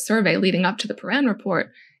during the survey leading up to the Paran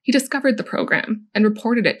report, he discovered the program and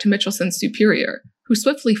reported it to Mitchelson's superior, who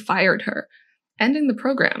swiftly fired her, ending the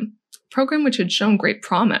program which had shown great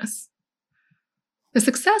promise. The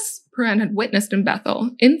success Paran had witnessed in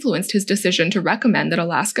Bethel influenced his decision to recommend that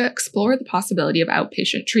Alaska explore the possibility of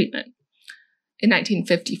outpatient treatment. In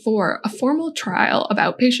 1954, a formal trial of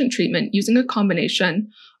outpatient treatment using a combination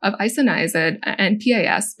of isoniazid and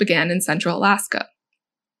PAS began in central Alaska.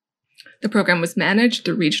 The program was managed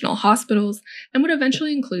through regional hospitals and would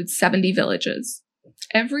eventually include 70 villages.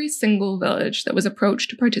 Every single village that was approached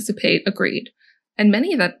to participate agreed, and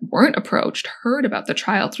many that weren't approached heard about the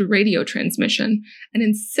trial through radio transmission and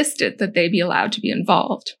insisted that they be allowed to be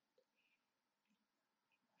involved.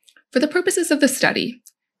 For the purposes of the study,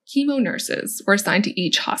 chemo nurses were assigned to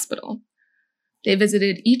each hospital. They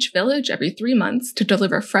visited each village every 3 months to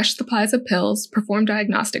deliver fresh supplies of pills, perform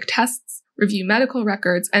diagnostic tests, review medical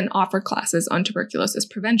records, and offer classes on tuberculosis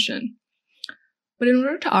prevention. But in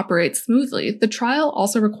order to operate smoothly, the trial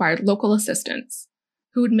also required local assistants,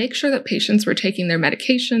 who would make sure that patients were taking their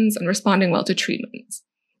medications and responding well to treatments.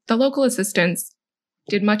 The local assistants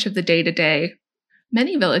did much of the day-to-day.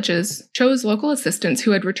 Many villages chose local assistants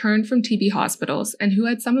who had returned from TB hospitals and who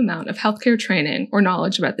had some amount of healthcare training or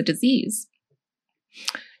knowledge about the disease.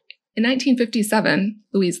 In 1957,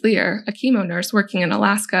 Louise Lear, a chemo nurse working in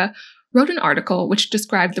Alaska, wrote an article which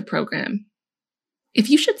described the program. If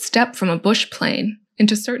you should step from a bush plane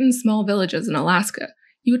into certain small villages in Alaska,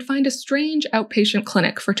 you would find a strange outpatient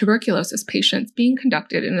clinic for tuberculosis patients being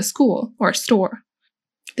conducted in a school or a store.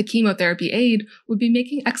 The chemotherapy aide would be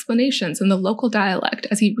making explanations in the local dialect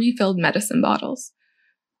as he refilled medicine bottles.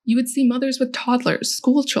 You would see mothers with toddlers,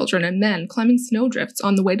 school children, and men climbing snowdrifts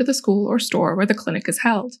on the way to the school or store where the clinic is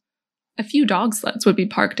held. A few dog sleds would be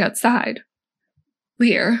parked outside.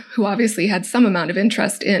 Lear, who obviously had some amount of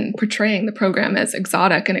interest in portraying the program as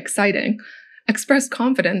exotic and exciting, expressed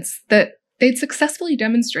confidence that they'd successfully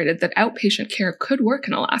demonstrated that outpatient care could work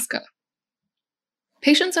in Alaska.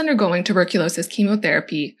 Patients undergoing tuberculosis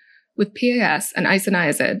chemotherapy with PAS and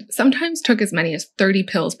isoniazid sometimes took as many as 30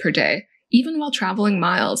 pills per day, even while traveling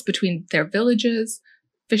miles between their villages,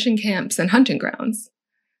 fishing camps, and hunting grounds.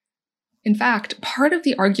 In fact, part of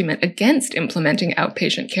the argument against implementing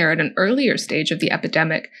outpatient care at an earlier stage of the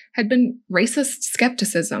epidemic had been racist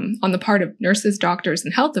skepticism on the part of nurses, doctors,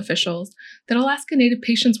 and health officials that Alaska Native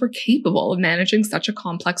patients were capable of managing such a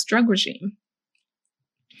complex drug regime.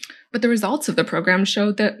 But the results of the program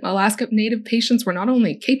showed that Alaska Native patients were not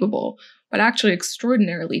only capable, but actually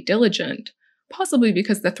extraordinarily diligent, possibly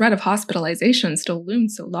because the threat of hospitalization still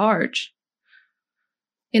loomed so large.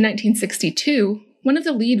 In 1962, one of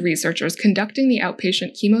the lead researchers conducting the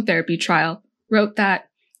outpatient chemotherapy trial wrote that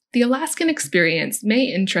the Alaskan experience may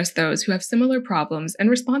interest those who have similar problems and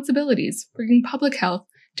responsibilities bringing public health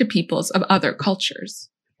to peoples of other cultures.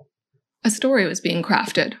 A story was being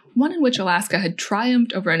crafted, one in which Alaska had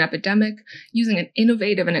triumphed over an epidemic using an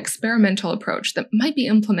innovative and experimental approach that might be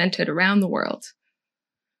implemented around the world.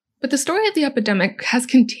 But the story of the epidemic has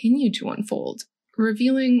continued to unfold,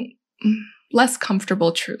 revealing less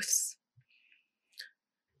comfortable truths.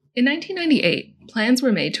 In 1998, plans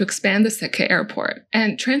were made to expand the Sitka airport,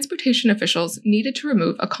 and transportation officials needed to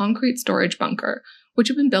remove a concrete storage bunker, which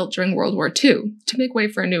had been built during World War II, to make way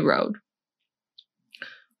for a new road.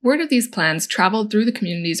 Word of these plans traveled through the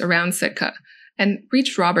communities around Sitka and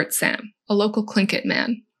reached Robert Sam, a local Tlingit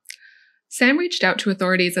man. Sam reached out to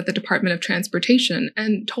authorities at the Department of Transportation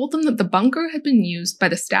and told them that the bunker had been used by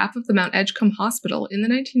the staff of the Mount Edgecombe Hospital in the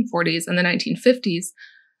 1940s and the 1950s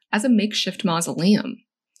as a makeshift mausoleum.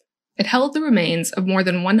 It held the remains of more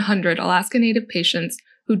than 100 Alaska Native patients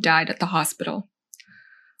who died at the hospital.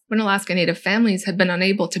 When Alaska Native families had been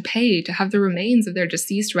unable to pay to have the remains of their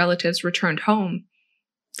deceased relatives returned home,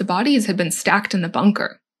 the bodies had been stacked in the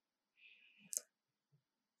bunker.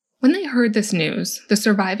 When they heard this news, the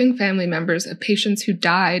surviving family members of patients who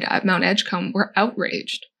died at Mount Edgecombe were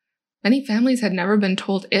outraged. Many families had never been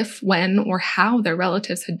told if, when, or how their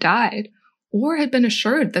relatives had died, or had been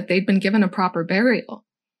assured that they'd been given a proper burial.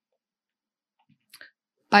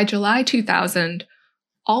 By July 2000,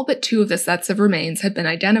 all but 2 of the sets of remains had been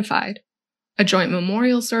identified. A joint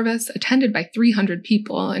memorial service attended by 300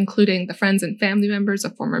 people, including the friends and family members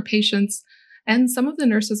of former patients, and some of the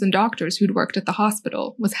nurses and doctors who'd worked at the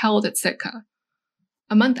hospital, was held at Sitka.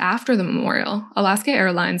 A month after the memorial, Alaska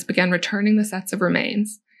Airlines began returning the sets of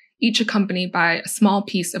remains, each accompanied by a small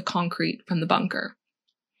piece of concrete from the bunker.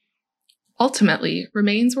 Ultimately,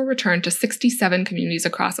 remains were returned to 67 communities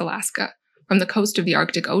across Alaska, from the coast of the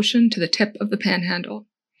Arctic Ocean to the tip of the Panhandle.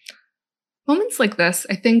 Moments like this,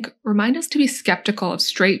 I think, remind us to be skeptical of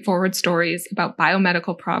straightforward stories about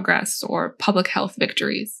biomedical progress or public health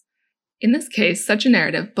victories. In this case, such a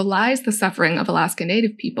narrative belies the suffering of Alaska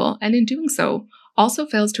Native people, and in doing so, also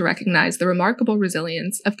fails to recognize the remarkable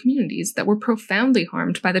resilience of communities that were profoundly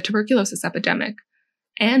harmed by the tuberculosis epidemic,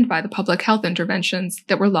 and by the public health interventions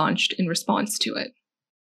that were launched in response to it.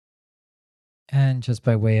 And just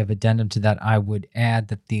by way of addendum to that, I would add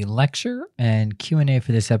that the lecture and Q&A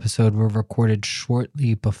for this episode were recorded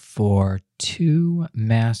shortly before 2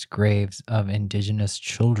 mass graves of Indigenous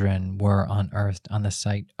children were unearthed on the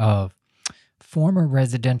site of former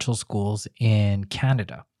residential schools in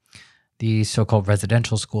Canada. These so-called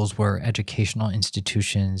residential schools were educational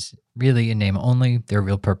institutions, really in name only. Their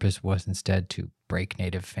real purpose was instead to break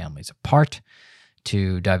Native families apart,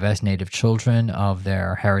 to divest Native children of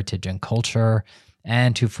their heritage and culture,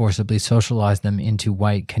 and to forcibly socialize them into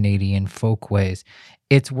white Canadian folkways.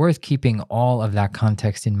 It's worth keeping all of that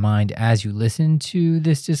context in mind as you listen to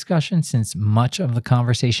this discussion, since much of the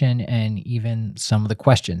conversation and even some of the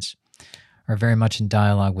questions are very much in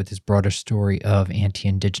dialogue with this broader story of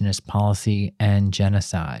anti-Indigenous policy and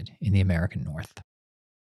genocide in the American North.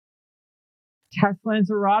 Tess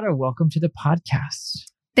Lanzarato, welcome to the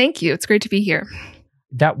podcast. Thank you. It's great to be here.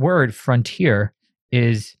 That word, frontier,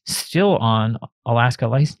 is still on Alaska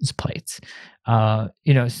license plates.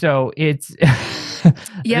 So it's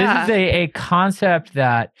Yeah. This is a concept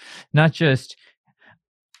that not just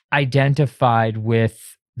identified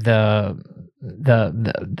with the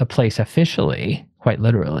place officially, quite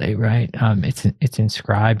literally, right? It's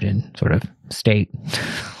inscribed in sort of state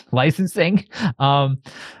licensing,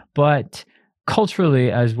 but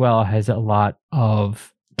culturally as well has a lot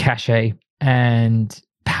of cachet and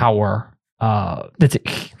power. That's a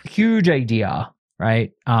huge idea,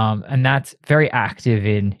 right? And that's very active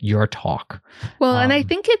in your talk. Well, and I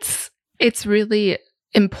think it's really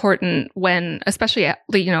important when, especially,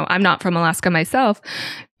 I'm not from Alaska myself,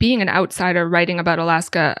 being an outsider writing about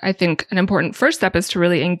Alaska, I think an important first step is to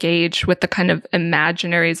really engage with the kind of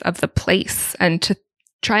imaginaries of the place and to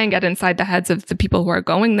try and get inside the heads of the people who are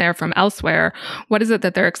going there from elsewhere. What is it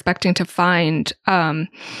that they're expecting to find?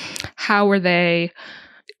 How are they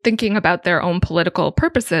thinking about their own political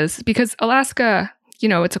purposes? Because Alaska,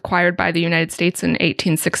 it's acquired by the United States in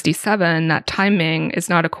 1867. That timing is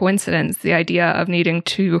not a coincidence. The idea of needing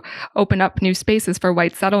to open up new spaces for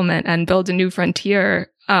white settlement and build a new frontier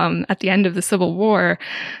at the end of the Civil War,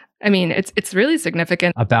 I mean, it's really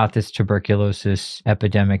significant. About this tuberculosis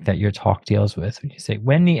epidemic that your talk deals with, you say,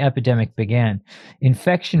 when the epidemic began,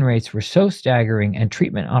 infection rates were so staggering and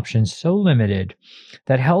treatment options so limited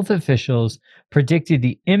that health officials predicted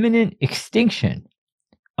the imminent extinction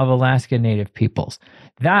of Alaska Native peoples.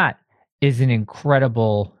 That is an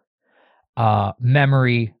incredible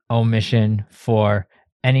memory omission for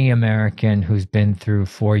any American who's been through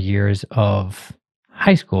 4 years of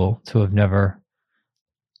high school to have never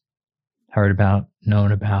heard about,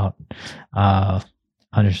 known about,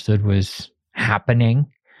 understood was happening.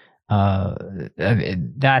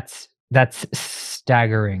 That's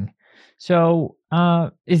staggering. So,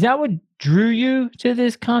 is that what drew you to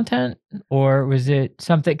this content, or was it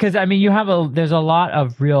something? Because I mean, there's a lot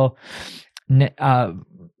of real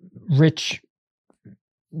rich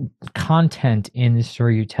content in the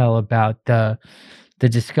story you tell about the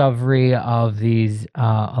discovery of these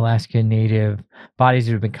Alaska Native bodies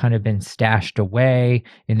that have been stashed away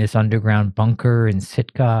in this underground bunker in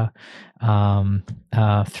Sitka,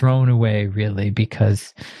 thrown away really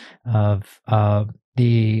because of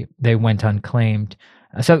they went unclaimed.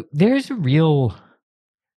 So there's a real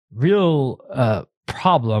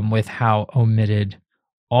problem with how omitted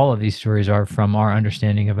all of these stories are from our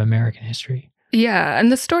understanding of American history. Yeah,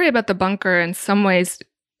 and the story about the bunker in some ways,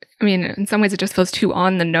 I mean, in some ways, it just feels too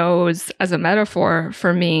on the nose as a metaphor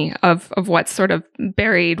for me of what's sort of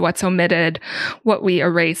buried, what's omitted, what we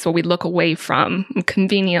erase, what we look away from,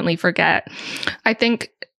 conveniently forget. I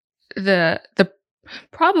think the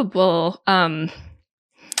probable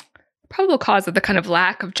cause of the kind of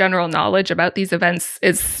lack of general knowledge about these events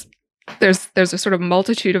is there's a sort of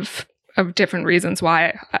multitude of different reasons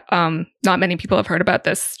why not many people have heard about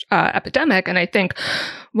this epidemic. And I think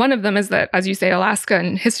one of them is that, as you say, Alaska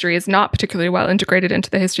and history is not particularly well integrated into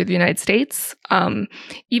the history of the United States.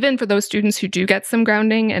 Even for those students who do get some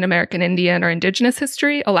grounding in American Indian or Indigenous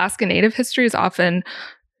history, Alaska Native history is often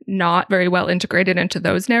not very well integrated into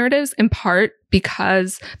those narratives, in part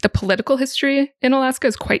because the political history in Alaska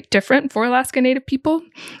is quite different for Alaska Native people.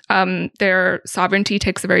 Their sovereignty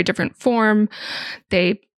takes a very different form.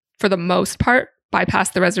 They, for the most part,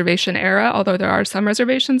 bypass the reservation era, although there are some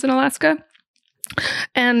reservations in Alaska.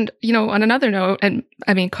 And, on another note, and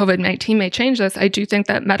I mean, COVID-19 may change this, I do think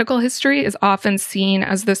that medical history is often seen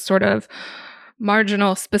as this sort of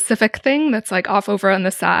marginal specific thing that's like off over on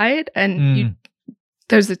the side. And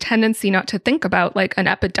there's a tendency not to think about like an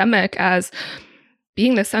epidemic as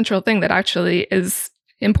being the central thing that actually is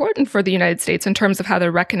important for the United States in terms of how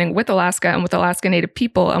they're reckoning with Alaska and with Alaska Native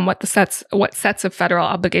people, and what sets of federal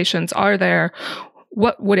obligations are there.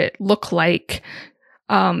 What would it look like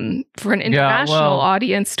for an international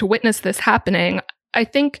audience to witness this happening? I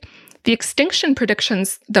think the extinction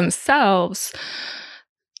predictions themselves,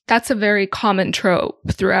 that's a very common trope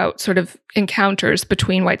throughout sort of encounters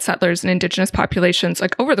between white settlers and indigenous populations,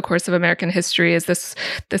 like over the course of American history, is this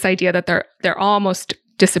idea that they're almost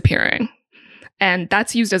disappearing. And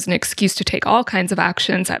that's used as an excuse to take all kinds of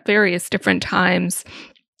actions at various different times,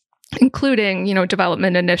 including,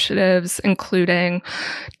 development initiatives, including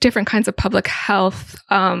different kinds of public health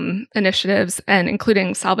initiatives, and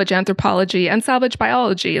including salvage anthropology and salvage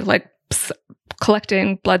biology, like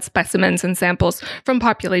collecting blood specimens and samples from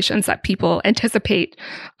populations that people anticipate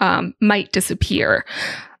might disappear.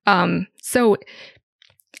 So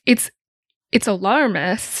it's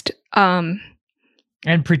alarmist.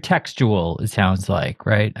 And pretextual, it sounds like,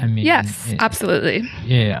 right? I mean, yes, absolutely.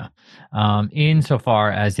 Yeah. Insofar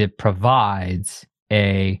as it provides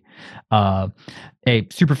a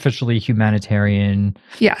superficially humanitarian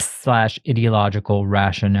 / ideological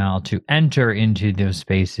rationale to enter into those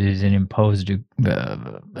spaces and impose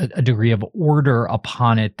a degree of order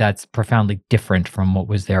upon it that's profoundly different from what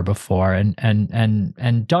was there before, and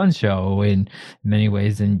done so in many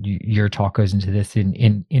ways. And your talk goes into this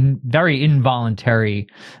in very involuntary,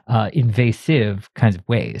 invasive kinds of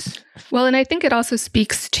ways. Well, and I think it also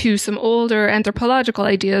speaks to some older anthropological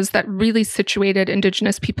ideas that really situated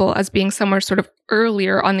indigenous people as being somewhere sort of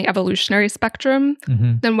earlier on the evolutionary spectrum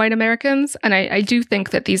than white Americans. And I do think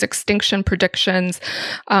that these extinction predictions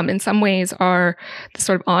in some ways are the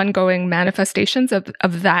sort of ongoing manifestations of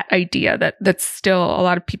that idea that still a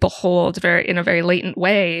lot of people hold in a very latent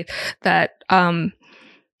way, that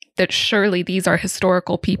surely these are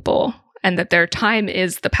historical people and that their time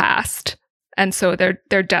is the past. And so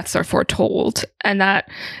their deaths are foretold. And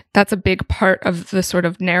that's a big part of the sort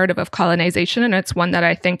of narrative of colonization. And it's one that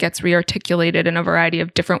I think gets rearticulated in a variety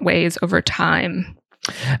of different ways over time.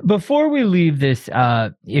 Before we leave this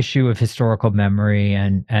issue of historical memory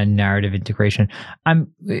and narrative integration,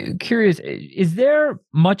 I'm curious, is there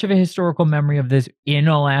much of a historical memory of this in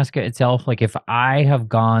Alaska itself? Like, if I have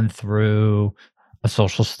gone through a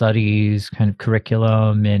social studies kind of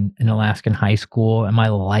curriculum in Alaskan high school, am I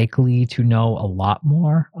likely to know a lot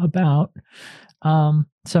more about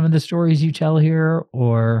some of the stories you tell here,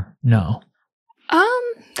 or no?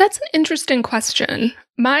 That's an interesting question.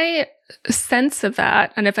 My sense of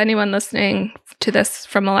that, and if anyone listening to this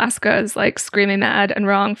from Alaska is like screaming mad and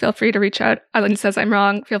wrong, feel free to reach out. Ellen says I'm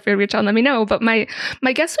wrong, feel free to reach out and let me know. But my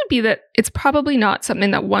guess would be that it's probably not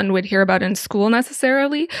something that one would hear about in school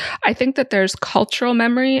necessarily. I think that there's cultural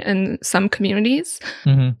memory in some communities,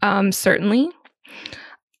 certainly.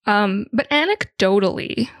 But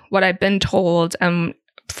anecdotally, what I've been told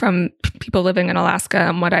from people living in Alaska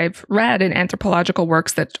and what I've read in anthropological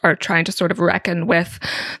works that are trying to sort of reckon with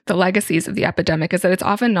the legacies of the epidemic is that it's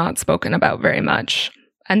often not spoken about very much.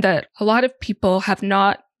 And that a lot of people have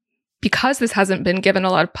not, because this hasn't been given a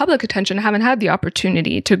lot of public attention, haven't had the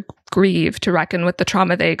opportunity to grieve, to reckon with the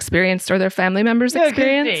trauma they experienced or their family members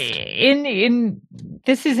experienced.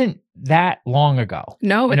 This isn't that long ago.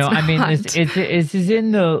 No, it's not. I mean, this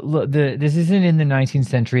isn't in the 19th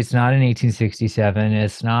century. It's not in 1867.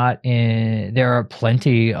 It's not in. There are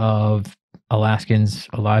plenty of Alaskans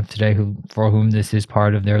alive today for whom this is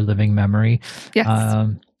part of their living memory. Yes.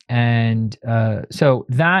 So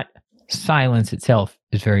that silence itself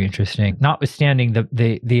is very interesting, notwithstanding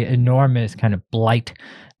the enormous kind of blight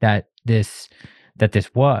that this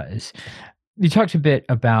was. You talked a bit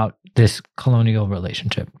about this colonial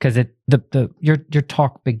relationship because your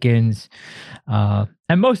talk begins, and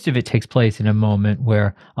most of it takes place in a moment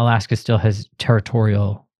where Alaska still has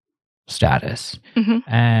territorial status,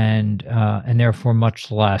 and therefore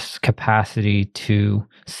much less capacity to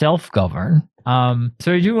self-govern.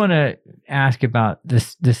 So I do want to ask about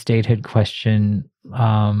the statehood question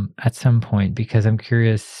at some point, because I'm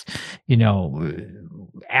curious,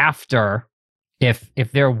 after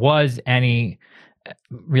if there was any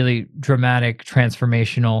really dramatic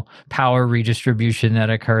transformational power redistribution that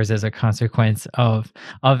occurs as a consequence of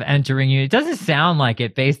entering you. It doesn't sound like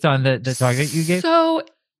it based on the talk that you gave. So,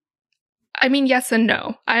 I mean, yes and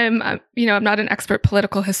no. I'm not an expert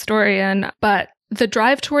political historian, but the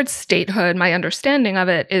drive towards statehood, my understanding of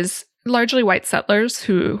it is largely white settlers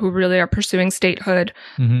who really are pursuing statehood.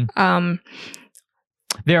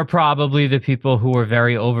 They're probably the people who were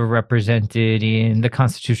very overrepresented in the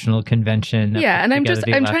Constitutional Convention. Yeah, and I'm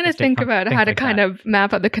trying to think about how to kind of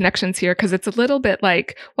map out the connections here, because it's a little bit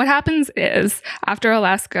like what happens is after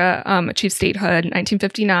Alaska achieved statehood in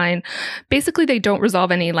 1959, basically they don't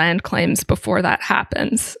resolve any land claims before that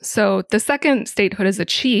happens. So the second statehood is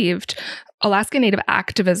achieved, Alaska Native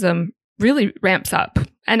activism really ramps up.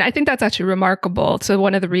 And I think that's actually remarkable. So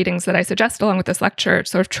one of the readings that I suggest along with this lecture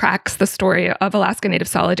sort of tracks the story of Alaska Native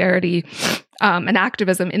solidarity and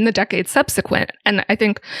activism in the decades subsequent. And I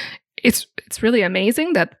think it's really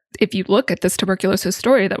amazing that if you look at this tuberculosis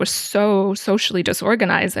story that was so socially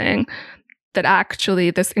disorganizing, that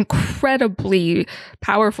actually this incredibly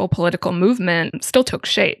powerful political movement still took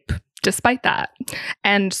shape despite that.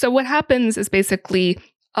 And so what happens is basically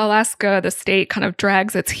Alaska, the state, kind of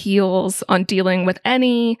drags its heels on dealing with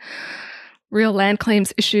any real land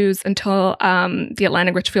claims issues until the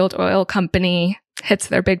Atlantic Richfield Oil Company hits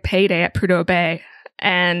their big payday at Prudhoe Bay.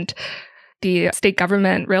 And the state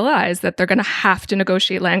government realized that they're going to have to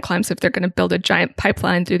negotiate land claims if they're going to build a giant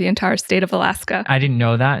pipeline through the entire state of Alaska. I didn't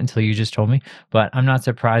know that until you just told me, but I'm not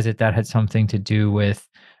surprised that had something to do with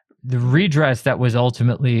the redress that was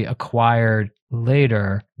ultimately acquired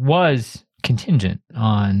later was contingent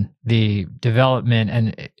on the development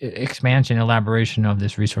and expansion, elaboration of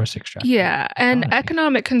this resource extraction. Yeah, and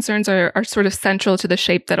economic concerns are sort of central to the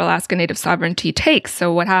shape that Alaska Native sovereignty takes.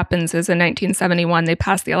 So what happens is in 1971, they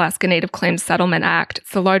passed the Alaska Native Claims Settlement Act.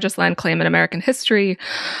 It's the largest land claim in American history.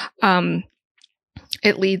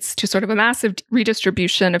 It leads to sort of a massive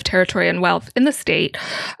redistribution of territory and wealth in the state,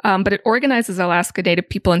 but it organizes Alaska Native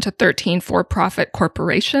people into 13 for-profit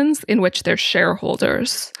corporations in which they're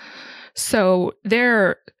shareholders. So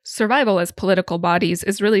their survival as political bodies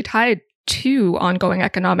is really tied to ongoing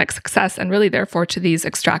economic success and really therefore to these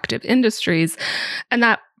extractive industries. And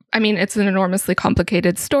that, I mean, it's an enormously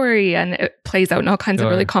complicated story and it plays out in all kinds of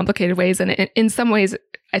really complicated ways. And in some ways,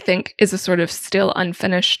 I think, is a sort of still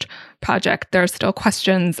unfinished project. There are still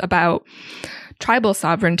questions about tribal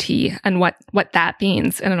sovereignty and what that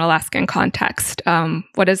means in an Alaskan context.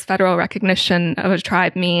 What does federal recognition of a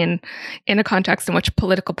tribe mean in a context in which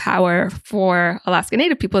political power for Alaska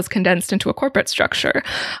Native people is condensed into a corporate structure?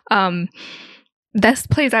 This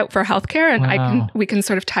plays out for healthcare, and we can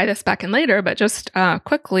sort of tie this back in later, but just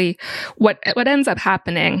quickly, what ends up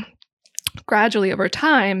happening gradually over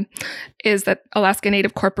time is that Alaska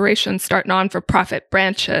Native corporations start non-for-profit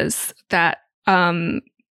branches that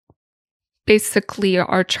basically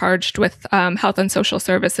are charged with health and social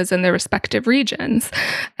services in their respective regions.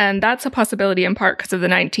 And that's a possibility in part because of the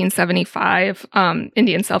 1975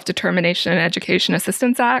 Indian Self-Determination and Education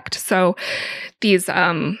Assistance Act. So these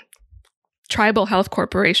tribal health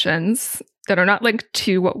corporations that are not linked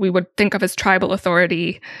to what we would think of as tribal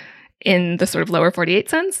authority in the sort of lower 48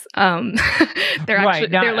 sense. They're actually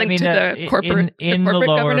they're linked to the corporate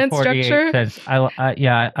governance structure. Sense,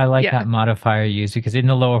 I like that modifier used, because in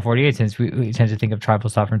the lower 48 sense, we tend to think of tribal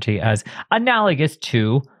sovereignty as analogous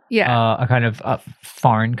to a kind of a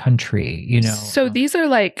foreign country, you know. So these are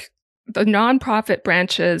like the nonprofit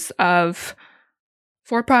branches of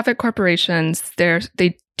for-profit corporations.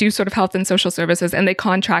 They do sort of health and social services, and they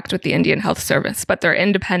contract with the Indian Health Service, but they're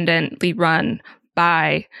independently run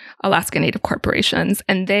by Alaska Native corporations.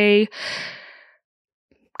 And they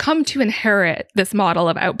come to inherit this model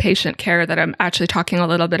of outpatient care that I'm actually talking a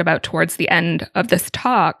little bit about towards the end of this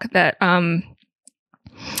talk, that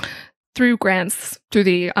through grants, through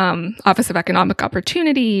the Office of Economic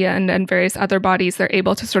Opportunity and various other bodies, they're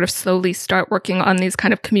able to sort of slowly start working on these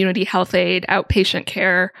kind of community health aid, outpatient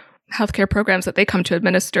care healthcare programs that they come to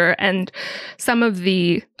administer. And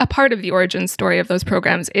a part of the origin story of those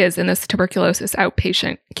programs is in this tuberculosis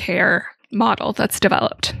outpatient care model that's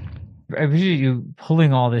developed. I appreciate you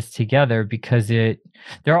pulling all this together because there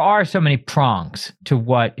are so many prongs to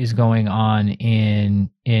what is going on in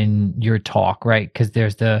your talk, right? Because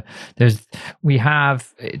it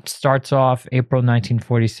starts off April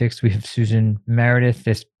 1946. We have Susan Meredith,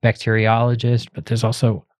 this bacteriologist, but there's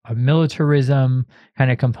also a militarism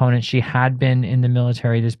kind of component. She had been in the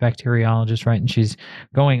military, this bacteriologist, right? And she's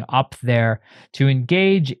going up there to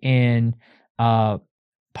engage in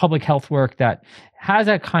public health work that has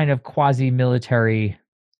a kind of quasi-military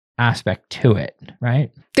aspect to it,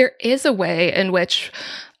 right? There is a way in which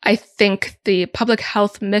I think the public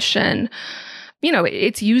health mission,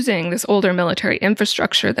 it's using this older military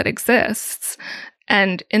infrastructure that exists,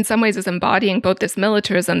 and in some ways is embodying both this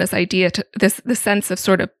militarism, this idea, the sense of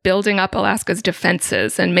sort of building up Alaska's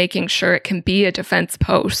defenses and making sure it can be a defense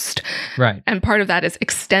post. Right. And part of that is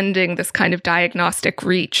extending this kind of diagnostic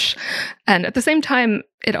reach. And at the same time,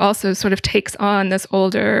 it also sort of takes on this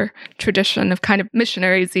older tradition of kind of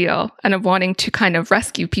missionary zeal and of wanting to kind of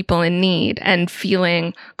rescue people in need and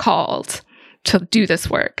feeling called to do this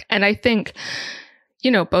work. And I think,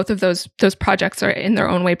 both of those projects are in their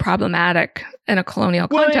own way problematic in a colonial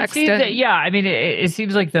context. It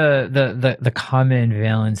seems like the common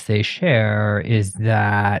valence they share is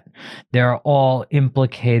that they're all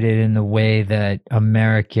implicated in the way that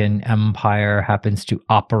American empire happens to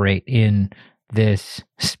operate in this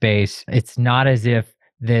space. It's not as if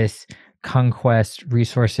this conquest,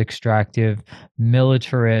 resource extractive,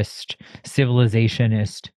 militarist,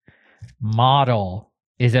 civilizationist model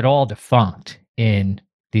is at all defunct in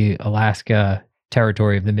the Alaska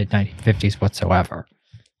territory of the mid-1950s whatsoever.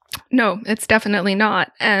 No, it's definitely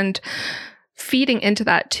not. And feeding into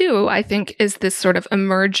that too, I think, is this sort of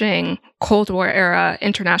emerging Cold War era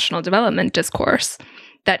international development discourse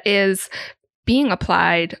that is being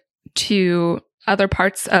applied to other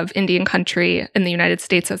parts of Indian country in the United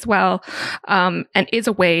States as well, and is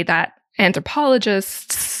a way that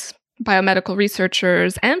anthropologists, biomedical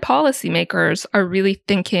researchers, and policymakers are really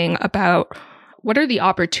thinking about what are the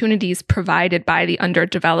opportunities provided by the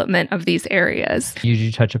underdevelopment of these areas.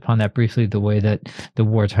 You touch upon that briefly, the way that the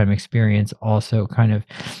wartime experience also kind of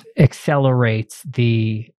accelerates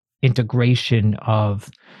the integration of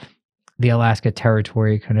the Alaska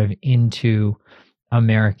territory kind of into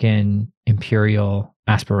American imperial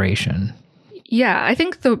aspiration. Yeah, I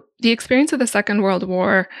think the experience of the Second World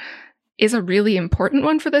War is a really important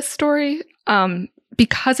one for this story,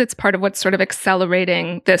 because it's part of what's sort of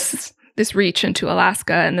accelerating this reach into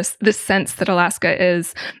Alaska and this sense that Alaska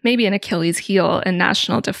is maybe an Achilles heel in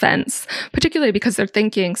national defense, particularly because they're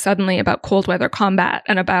thinking suddenly about cold weather combat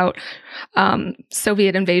and about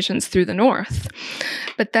Soviet invasions through the north.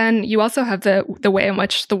 But then you also have the way in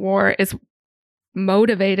which the war is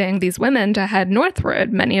motivating these women to head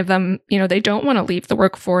northward. Many of them, they don't want to leave the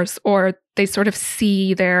workforce, or they sort of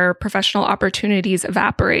see their professional opportunities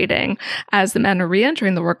evaporating as the men are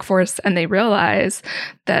reentering the workforce, and they realize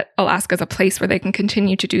that Alaska is a place where they can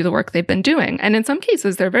continue to do the work they've been doing. And in some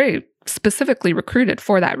cases, they're very specifically recruited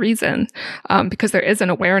for that reason, because there is an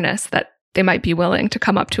awareness that they might be willing to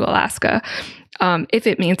come up to Alaska if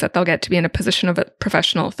it means that they'll get to be in a position of a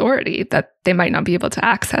professional authority that they might not be able to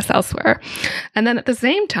access elsewhere. And then at the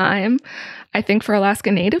same time, I think for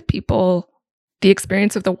Alaska Native people, the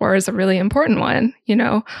experience of the war is a really important one.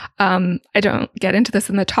 I don't get into this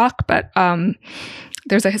in the talk, but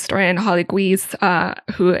there's a historian, Holly Guise,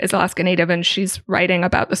 who is Alaska Native, and she's writing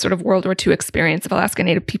about the sort of World War II experience of Alaska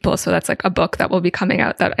Native people. So that's like a book that will be coming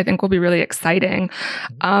out that I think will be really exciting.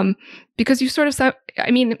 Because you sort of,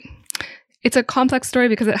 it's a complex story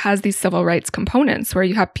because it has these civil rights components where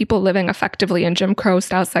you have people living effectively in Jim Crow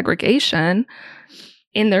style segregation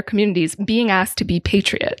in their communities being asked to be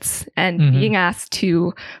patriots and being asked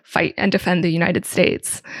to fight and defend the United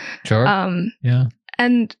States. Sure. Yeah.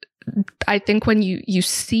 And I think when you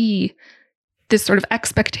see this sort of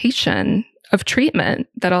expectation of treatment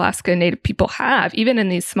that Alaska Native people have, even in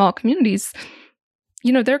these small communities,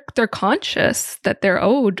 they're conscious that they're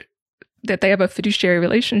owed, that they have a fiduciary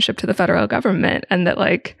relationship to the federal government, and that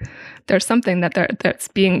there's something that's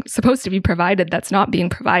being supposed to be provided that's not being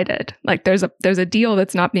provided. Like there's a deal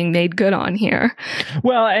that's not being made good on here.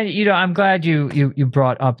 Well, and I'm glad you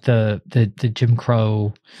brought up the Jim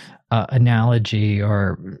Crow analogy,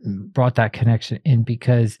 or brought that connection in,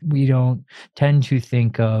 because we don't tend to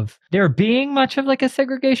think of there being much of like a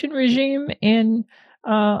segregation regime in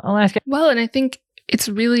Alaska. Well, and I think it's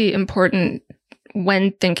really important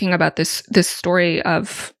when thinking about this story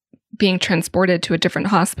of being transported to a different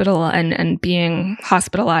hospital and being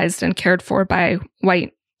hospitalized and cared for by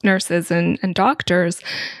white nurses and doctors,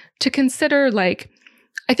 to consider, like,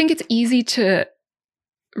 I think it's easy to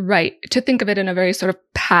think of it in a very sort of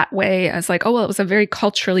pat way as like, oh, well, it was a very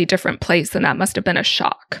culturally different place and that must have been a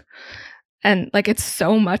shock. And like, it's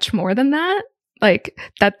so much more than that. Like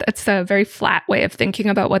that's a very flat way of thinking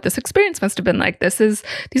about what this experience must have been like. These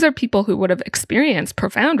are people who would have experienced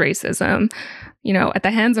profound racism, at the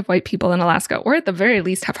hands of white people in Alaska, or at the very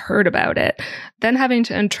least have heard about it. Then having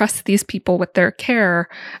to entrust these people with their care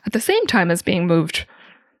at the same time as being moved,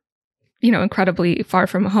 incredibly far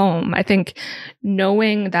from home. I think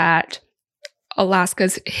knowing that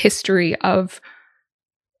Alaska's history of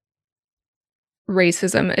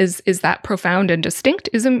racism is that profound and distinct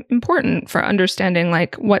is important for understanding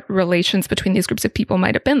like what relations between these groups of people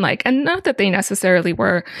might have been like, and not that they necessarily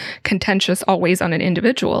were contentious always on an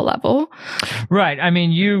individual level. Right. I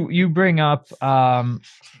mean, you bring up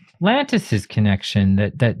Lantis's connection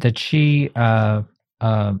that she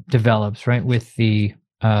develops, right, with the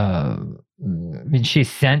I mean,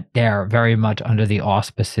 she's sent there very much under the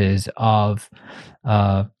auspices of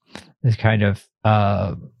this kind of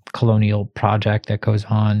colonial project that goes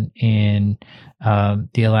on in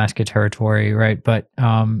the Alaska Territory, right? But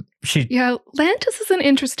Lantis is an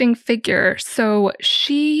interesting figure. So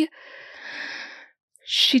she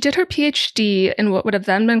did her PhD in what would have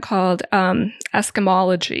then been called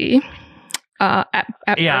Eskimology. At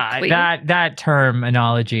Berkeley. That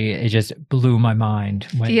terminology, it just blew my mind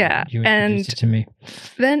when you introduced it to me.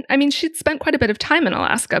 Then, I mean, she'd spent quite a bit of time in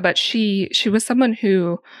Alaska, but she was someone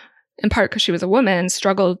who, in part because she was a woman,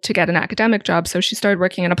 struggled to get an academic job. So she started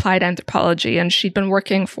working in applied anthropology, and she'd been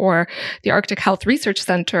working for the Arctic Health Research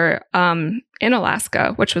Center in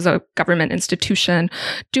Alaska, which was a government institution,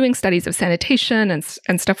 doing studies of sanitation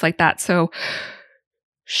and stuff like that. So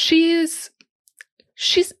she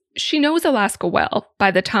knows Alaska well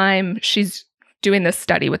by the time she's doing this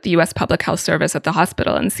study with the U.S. Public Health Service at the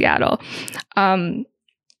hospital in Seattle.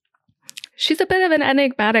 She's a bit of an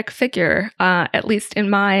enigmatic figure, at least in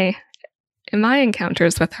my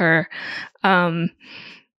encounters with her,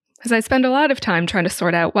 because I spend a lot of time trying to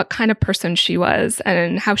sort out what kind of person she was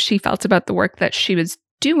and how she felt about the work that she was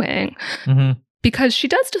doing. Mm-hmm. Because she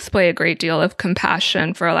does display a great deal of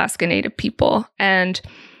compassion for Alaska Native people, and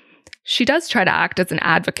she does try to act as an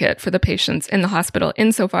advocate for the patients in the hospital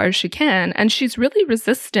insofar as she can. And she's really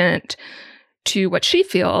resistant to what she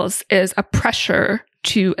feels is a pressure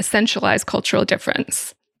to essentialize cultural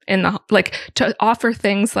difference to offer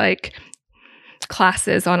things like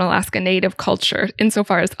classes on Alaska Native culture,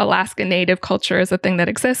 insofar as Alaska Native culture is a thing that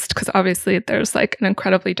exists, because obviously there's like an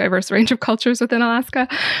incredibly diverse range of cultures within Alaska.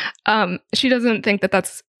 She doesn't think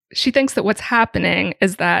she thinks that what's happening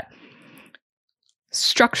is that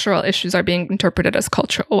structural issues are being interpreted as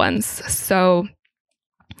cultural ones. So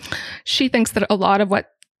she thinks that a lot of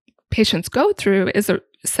what patients go through is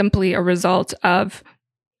simply a result of,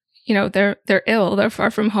 they're ill, they're far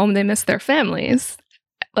from home, they miss their families.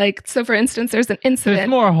 Like, so for instance, there's an incident. So it's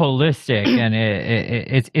more holistic, and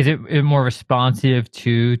is it more responsive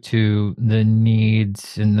to the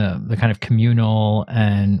needs and the kind of communal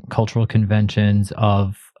and cultural conventions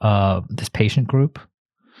of this patient group?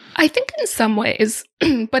 I think in some ways,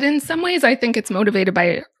 but in some ways I think it's motivated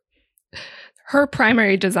by her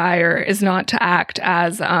primary desire is not to act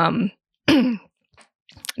as a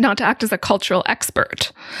cultural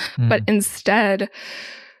expert, but instead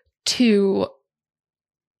to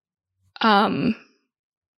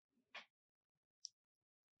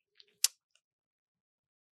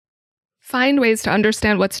find ways to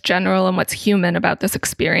understand what's general and what's human about this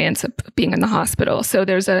experience of being in the hospital. So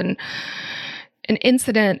there's an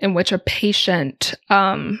incident in which a patient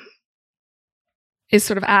is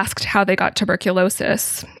sort of asked how they got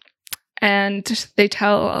tuberculosis, and they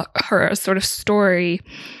tell her a sort of story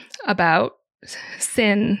about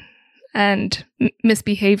sin and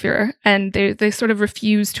misbehavior, and they sort of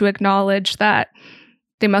refuse to acknowledge that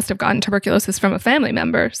they must have gotten tuberculosis from a family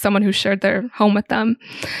member, someone who shared their home with them.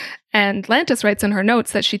 And Lantis writes in her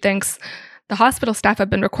notes that she thinks the hospital staff have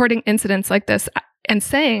been recording incidents like this and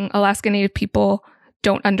saying Alaska Native people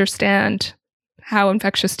don't understand how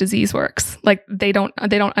infectious disease works. Like they don't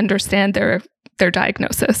understand their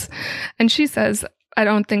diagnosis. And she says, I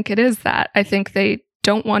don't think it is that. I think they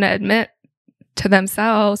don't want to admit to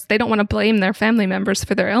themselves, they don't want to blame their family members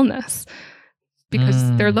for their illness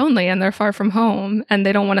because they're lonely and they're far from home, and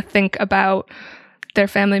they don't want to think about their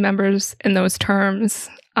family members in those terms.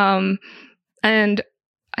 And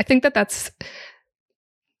I think that that's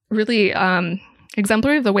really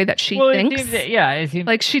exemplary of the way that she thinks. It seems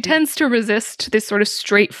like she tends to resist this sort of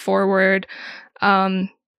straightforward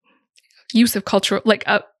use of cultural, like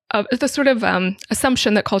the sort of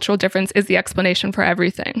assumption that cultural difference is the explanation for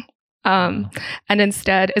everything. And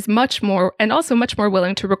instead is much more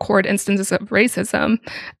willing to record instances of racism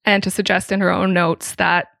and to suggest in her own notes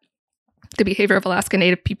that the behavior of Alaska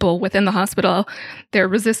Native people within the hospital, their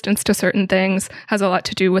resistance to certain things, has a lot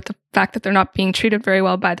to do with the fact that they're not being treated very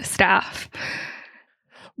well by the staff.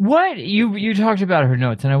 What you talked about her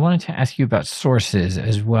notes, and I wanted to ask you about sources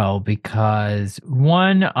as well, because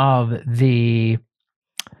one of the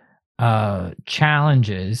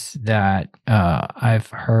challenges that I've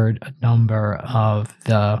heard a number of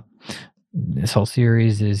this whole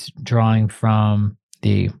series is drawing from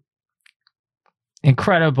the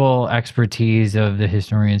incredible expertise of the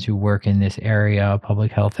historians who work in this area,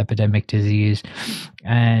 public health, epidemic disease.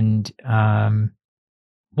 And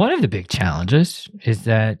one of the big challenges is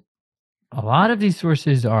that a lot of these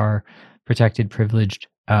sources are protected, privileged,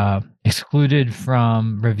 excluded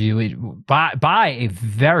from review by a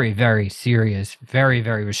very, very serious, very,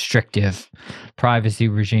 very restrictive privacy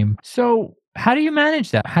regime. So how do you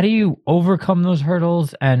manage that? How do you overcome those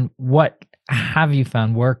hurdles, and what have you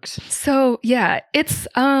found works? So yeah, it's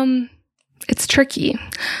tricky.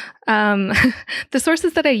 The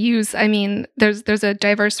sources that I use, I mean, there's a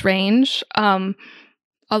diverse range.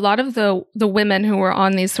 A lot of the women who were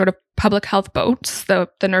on these sort of public health boats, the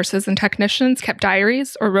nurses and technicians, kept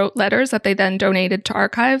diaries or wrote letters that they then donated to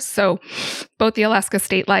archives. So both the Alaska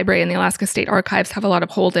State Library and the Alaska State Archives have a lot of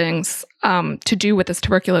holdings to do with this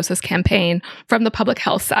tuberculosis campaign from the public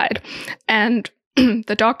health side. And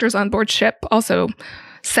the doctors on board ship also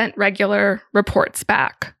sent regular reports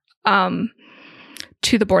back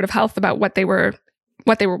to the Board of Health about what they were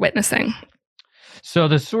witnessing. So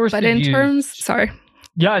the source, but in terms, sorry.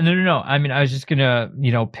 Yeah, no. I mean, I was just gonna,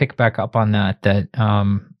 pick back up on that.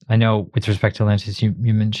 I know with respect to Lantis,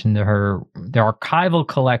 you mentioned the archival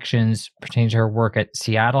collections pertaining to her work at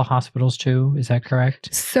Seattle hospitals too. Is that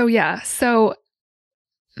correct? So yeah,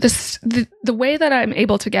 the way that I'm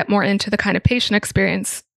able to get more into the kind of patient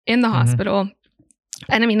experience in the hospital,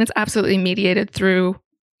 and I mean, it's absolutely mediated through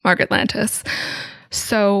Margaret Lantis.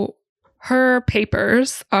 So her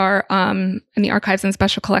papers are in the archives and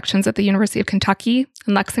special collections at the University of Kentucky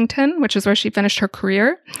in Lexington, which is where she finished her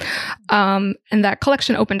career. And that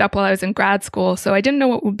collection opened up while I was in grad school, so I didn't know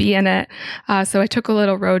what would be in it. So I took a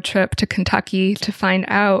little road trip to Kentucky to find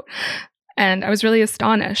out. And I was really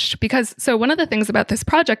astonished because, so one of the things about this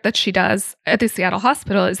project that she does at the Seattle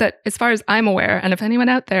hospital is that, as far as I'm aware, and if anyone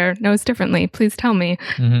out there knows differently, please tell me,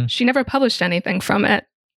 she never published anything from it.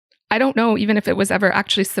 I don't know even if it was ever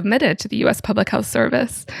actually submitted to the U.S. Public Health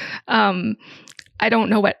Service. I don't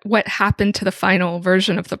know what happened to the final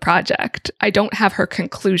version of the project. I don't have her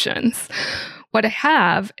conclusions. What I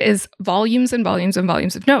have is volumes and volumes and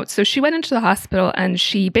volumes of notes. So she went into the hospital and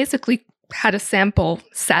she basically had a sample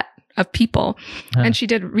set of people. And she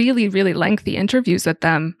did really, really lengthy interviews with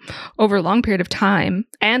them over a long period of time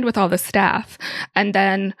and with all the staff. And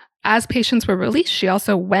then as patients were released, she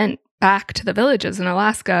also went back to the villages in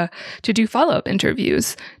Alaska to do follow-up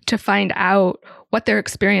interviews to find out what their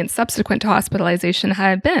experience subsequent to hospitalization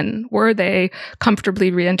had been. Were they comfortably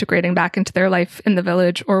reintegrating back into their life in the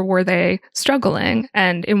village, or were they struggling,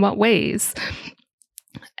 and in what ways?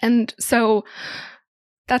 And so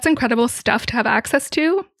that's incredible stuff to have access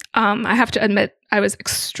to. I have to admit, I was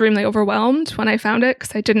extremely overwhelmed when I found it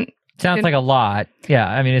because I didn't. Sounds like a lot. Yeah,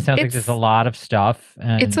 I mean, it sounds like there's a lot of stuff.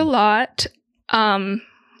 It's a lot.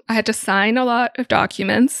 I had to sign a lot of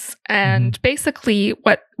documents, and basically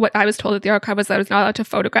what I was told at the archive was that I was not allowed to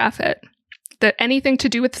photograph it. That anything to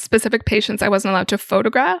do with specific patients I wasn't allowed to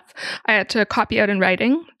photograph. I had to copy out in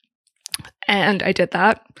writing, and I did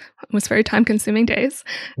that. It was very time-consuming days.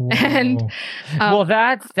 Whoa. And well,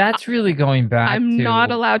 that's really going back. I'm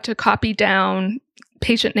not allowed to copy down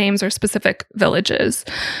patient names or specific villages,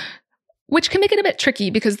 which can make it a bit tricky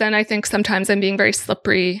because then I think sometimes I'm being very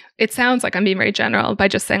slippery. It sounds like I'm being very general by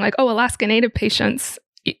just saying like, oh, Alaska Native patients.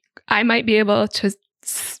 I might be able to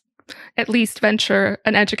at least venture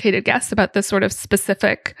an educated guess about the sort of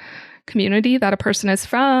specific community that a person is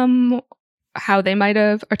from, how they might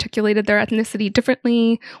have articulated their ethnicity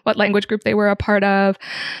differently, what language group they were a part of.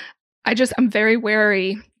 I'm very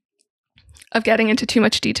wary of getting into too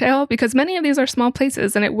much detail because many of these are small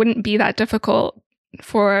places and it wouldn't be that difficult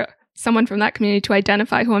for someone from that community to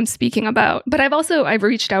identify who I'm speaking about. But I've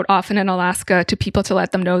reached out often in Alaska to people to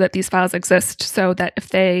let them know that these files exist so that if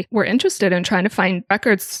they were interested in trying to find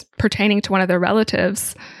records pertaining to one of their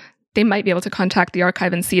relatives, they might be able to contact the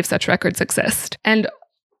archive and see if such records exist. And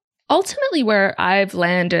ultimately where I've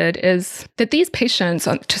landed is that these patients,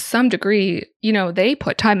 to some degree, they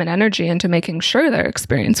put time and energy into making sure their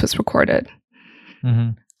experience was recorded.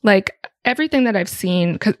 Mm-hmm. Like everything that I've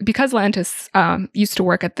seen, because Lantis used to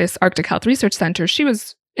work at this Arctic Health Research Center, she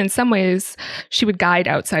was, in some ways, she would guide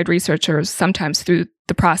outside researchers sometimes through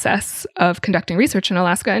the process of conducting research in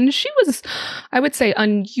Alaska. And she was, I would say,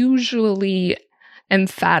 unusually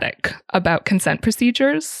emphatic about consent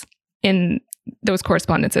procedures in those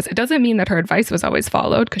correspondences. It doesn't mean that her advice was always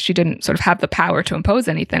followed, because she didn't sort of have the power to impose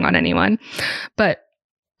anything on anyone. But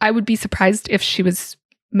I would be surprised if she was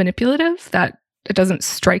manipulative. That it doesn't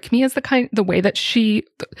strike me as the way that she,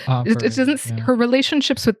 it doesn't, yeah. Her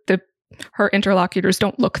relationships with her interlocutors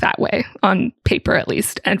don't look that way on paper, at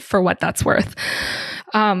least, and for what that's worth.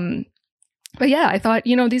 But yeah, I thought,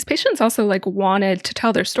 these patients also wanted to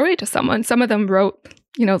tell their story to someone. Some of them wrote,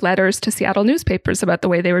 letters to Seattle newspapers about the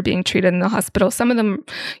way they were being treated in the hospital. Some of them,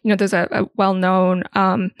 there's a well-known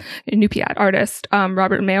Inupiat artist,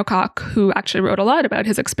 Robert Mayocock, who actually wrote a lot about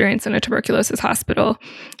his experience in a tuberculosis hospital.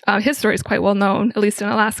 His story is quite well known, at least in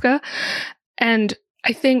Alaska. And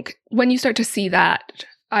I think when you start to see that,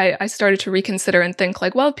 I started to reconsider and think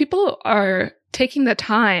if people are taking the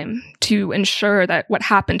time to ensure that what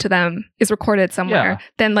happened to them is recorded somewhere,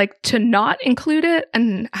 then to not include it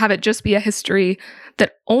and have it just be a history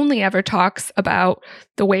that only ever talks about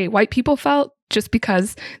the way white people felt, just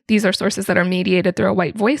because these are sources that are mediated through a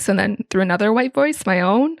white voice and then through another white voice, my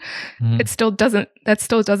own. Mm-hmm. That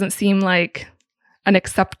still doesn't seem like an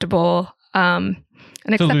acceptable solution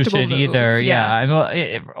move. Either. It's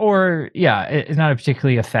not a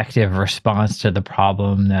particularly effective response to the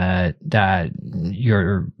problem that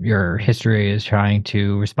your history is trying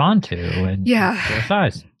to respond to and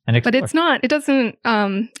criticize and explore. But it's not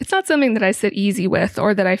something that I sit easy with,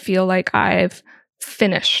 or that I feel like I've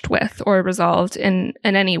finished with or resolved in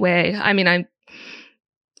any way. I mean, I'm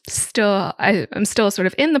still sort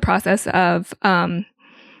of in the process of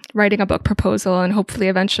writing a book proposal and hopefully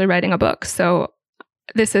eventually writing a book. So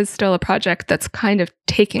this is still a project that's kind of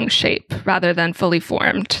taking shape rather than fully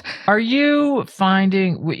formed. Are you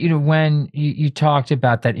finding, when you talked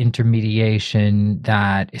about that intermediation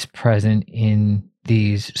that is present in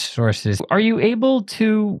these sources, are you able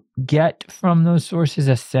to get from those sources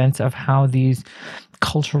a sense of how these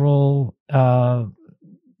cultural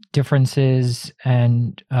differences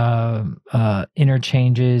and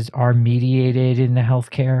interchanges are mediated in the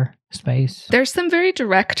healthcare space? There's some very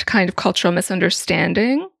direct kind of cultural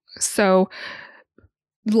misunderstanding. So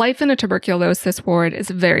life in a tuberculosis ward is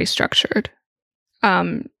very structured.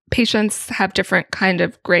 Patients have different kind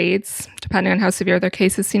of grades depending on how severe their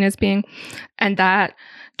case is seen as being, and that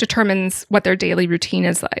determines what their daily routine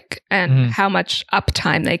is like and how much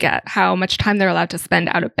uptime they get, how much time they're allowed to spend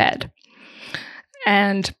out of bed.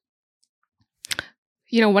 And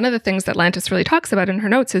one of the things that Lantis really talks about in her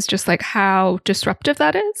notes is just how disruptive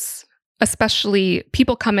that is, especially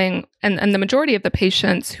people coming, and the majority of the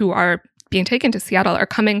patients who are being taken to Seattle are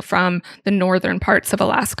coming from the northern parts of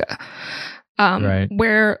Alaska,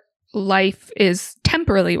 where life is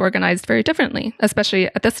temporally organized very differently, especially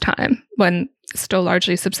at this time when it's still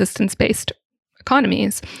largely subsistence-based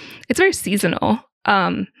economies. It's very seasonal.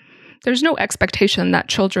 There's no expectation that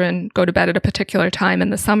children go to bed at a particular time in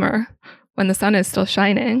the summer when the sun is still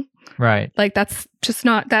shining. Right. That's just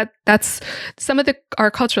not that's some of our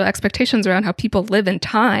cultural expectations around how people live in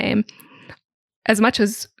time, as much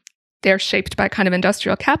as they're shaped by kind of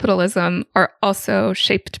industrial capitalism, are also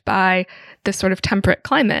shaped by this sort of temperate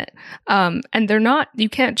climate. And they're not, you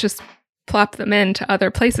can't just plop them into other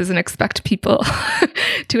places and expect people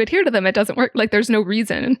to adhere to them. It doesn't work. There's no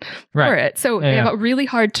reason for it. So they have a really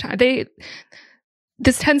hard time.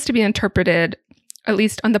 This tends to be interpreted, at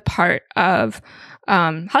least on the part of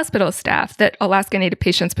hospital staff, that Alaska Native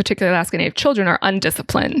patients, particularly Alaska Native children, are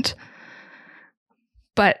undisciplined.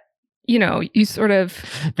 But you sort of...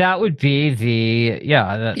 That would be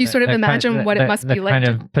you sort of imagine what it must be like. Kind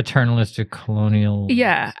of paternalistic colonial...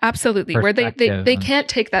 Yeah, absolutely. Where they can't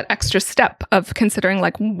take that extra step of considering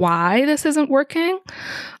why this isn't working.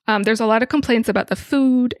 There's a lot of complaints about the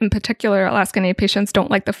food. In particular, Alaska Native patients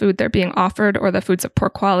don't like the food they're being offered, or the food's of poor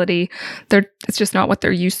quality. It's just not what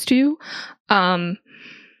they're used to. And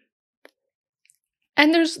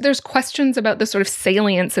there's questions about the sort of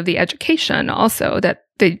salience of the education also, that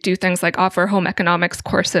they do things like offer home economics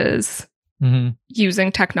courses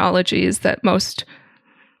using technologies that most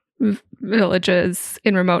villages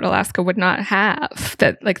in remote Alaska would not have.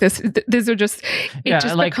 That like this, these are just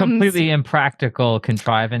just like becomes, completely impractical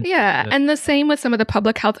contrivance. Yeah, and the same with some of the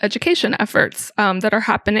public health education efforts that are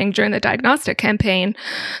happening during the diagnostic campaign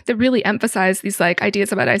that really emphasize these like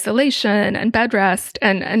ideas about isolation and bed rest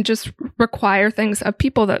and just require things of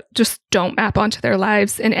people that just don't map onto their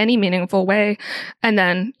lives in any meaningful way. And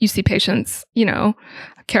then you see patients,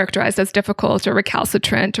 characterized as difficult or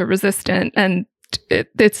recalcitrant or resistant, and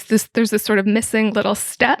there's this sort of missing little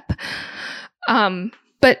step.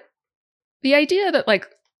 But the idea that like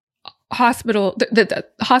the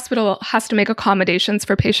hospital has to make accommodations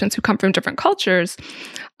for patients who come from different cultures,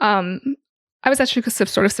 I was actually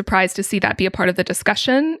sort of surprised to see that be a part of the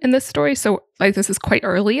discussion in this story. So like this is quite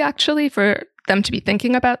early actually for them to be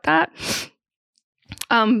thinking about that.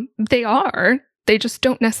 They just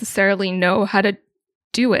don't necessarily know how to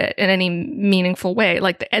do it in any meaningful way.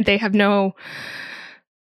 Like, and they have no,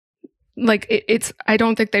 like, I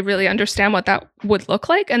don't think they really understand what that would look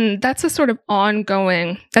like. And that's a sort of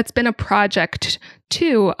ongoing, that's been a project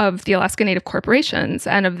too of the Alaska Native corporations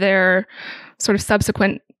and of their sort of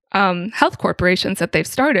subsequent health corporations that they've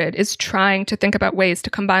started, is trying to think about ways to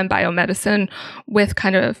combine biomedicine with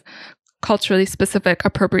kind of culturally specific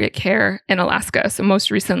appropriate care in Alaska. So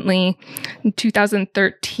most recently, in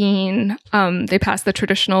 2013, they passed the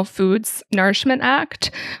Traditional Foods Nourishment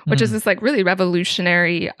Act, which is this like really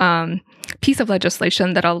revolutionary piece of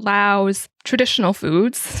legislation that allows traditional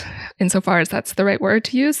foods, insofar as that's the right word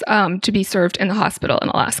to use, to be served in the hospital in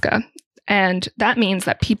Alaska. And that means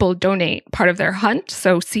that people donate part of their hunt,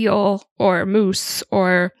 so seal or moose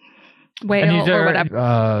or whale and these or are, whatever.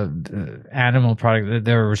 Animal products,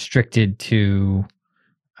 they're restricted to,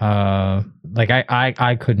 like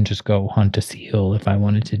I couldn't just go hunt a seal if I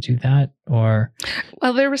wanted to do that, or?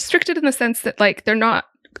 Well, they're restricted in the sense that like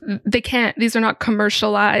these are not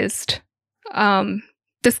commercialized.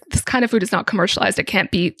 This kind of food is not commercialized. It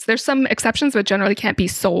can't be, there's some exceptions, but generally can't be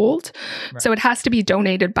sold. Right. So it has to be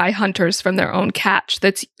donated by hunters from their own catch.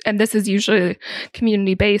 And this is usually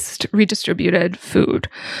community-based, redistributed food.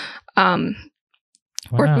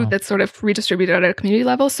 Or food that's sort of redistributed at a community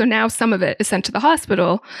level. So now some of it is sent to the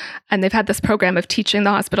hospital, and they've had this program of teaching the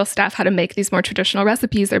hospital staff how to make these more traditional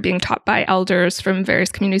recipes. They're being taught by elders from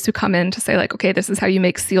various communities who come in to say like, okay, this is how you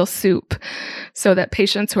make seal soup, so that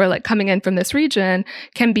patients who are like coming in from this region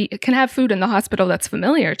can have food in the hospital that's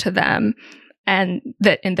familiar to them, and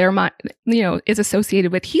that in their mind, is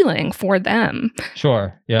associated with healing for them.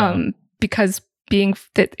 Sure. Yeah. Because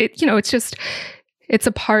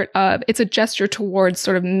it's a gesture towards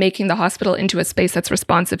sort of making the hospital into a space that's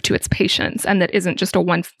responsive to its patients, and that isn't just a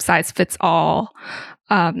one size fits all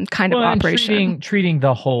kind of operation. And treating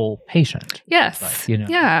the whole patient. Yes. Like,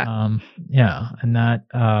 yeah. And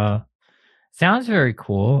that sounds very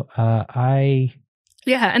cool.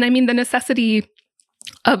 Yeah, and I mean the necessity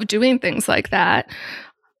of doing things like that,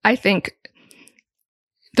 I think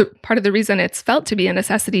the part of the reason it's felt to be a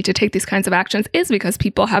necessity to take these kinds of actions is because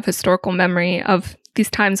people have historical memory of these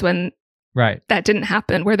times when that didn't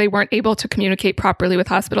happen, where they weren't able to communicate properly with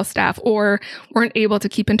hospital staff, or weren't able to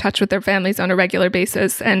keep in touch with their families on a regular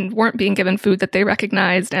basis, and weren't being given food that they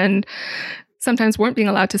recognized, and sometimes weren't being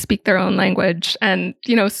allowed to speak their own language, and,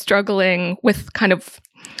 struggling with kind of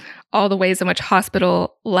all the ways in which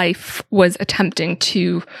hospital life was attempting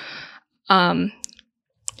to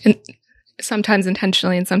sometimes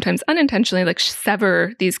intentionally and sometimes unintentionally, like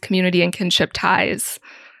sever these community and kinship ties.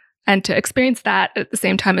 And to experience that at the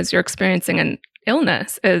same time as you're experiencing an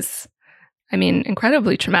illness is,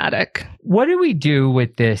 incredibly traumatic. What do we do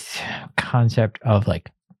with this concept of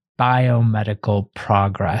like biomedical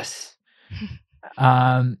progress?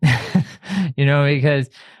 Because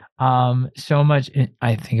so much,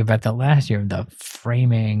 I think about the last year, the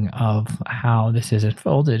framing of how this is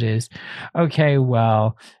unfolded is, okay,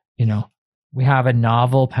 well, we have a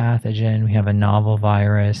novel pathogen, we have a novel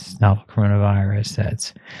virus, novel coronavirus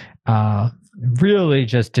that's really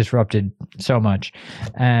just disrupted so much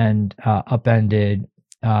and upended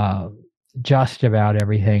just about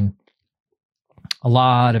everything. A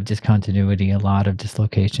lot of discontinuity, a lot of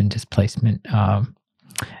dislocation, displacement,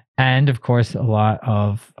 and of course, a lot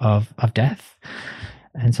of death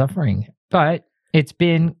and suffering. But it's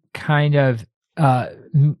been kind of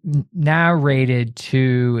narrated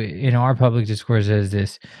in our public discourse as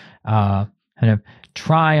this kind of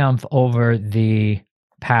triumph over the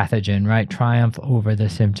pathogen, right? Triumph over the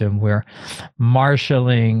symptom. We're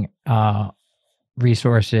marshaling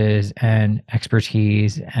resources and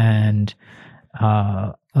expertise and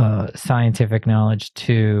scientific knowledge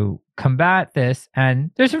to combat this.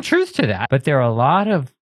 And there's some truth to that, but there are a lot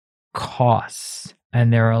of costs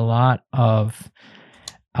and there are a lot of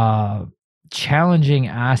challenging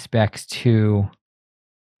aspects to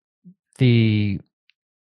the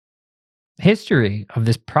history of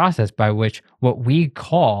this process by which what we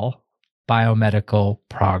call biomedical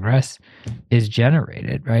progress is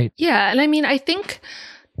generated, right? Yeah. And I mean, I think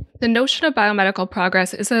the notion of biomedical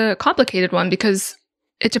progress is a complicated one because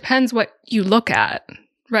it depends what you look at,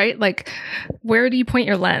 right? Like, where do you point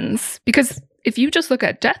your lens? Because if you just look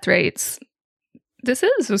at death rates, this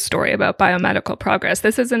is a story about biomedical progress.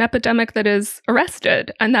 This is an epidemic that is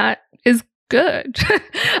arrested, and that is good.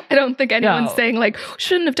 I don't think anyone's saying like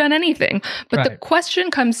shouldn't have done anything. But the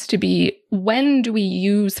question comes to be, when do we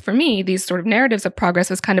use, for me, these sort of narratives of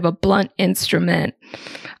progress as kind of a blunt instrument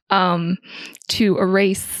to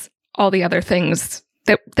erase all the other things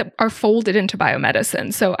that are folded into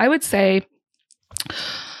biomedicine? So I would say,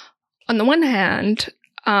 on the one hand,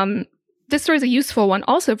 this story is a useful one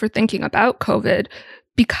also for thinking about COVID,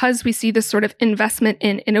 because we see this sort of investment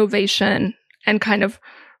in innovation and kind of,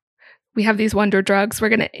 we have these wonder drugs, we're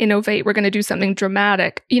going to innovate, we're going to do something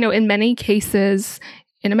dramatic. You know, in many cases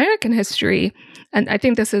in American history, and I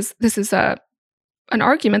think this is an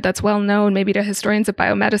argument that's well known maybe to historians of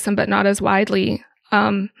biomedicine, but not as widely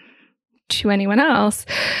to anyone else,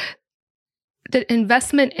 that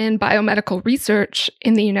investment in biomedical research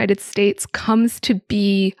in the United States comes to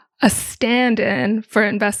be a stand-in for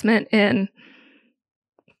investment in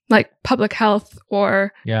like public health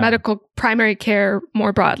or medical primary care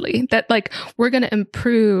more broadly. That like we're going to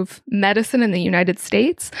improve medicine in the United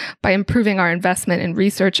States by improving our investment in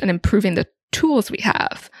research and improving the tools we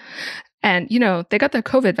have. And, you know, they got the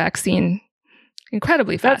COVID vaccine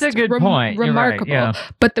incredibly fast. That's a good point. Remarkable. You're right,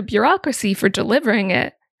 yeah. But the bureaucracy for delivering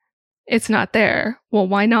it, it's not there. Well,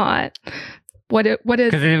 why not? What is,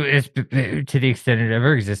 because it's to the extent it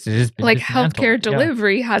ever existed, it's been like dismantled. Healthcare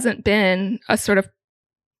delivery hasn't been a sort of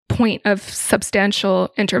point of substantial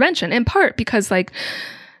intervention, in part because, like,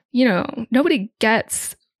 you know, nobody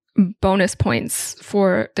gets bonus points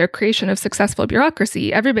for their creation of successful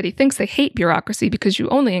bureaucracy. Everybody thinks they hate bureaucracy because you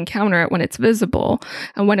only encounter it when it's visible,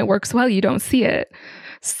 and when it works well, you don't see it.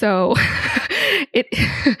 So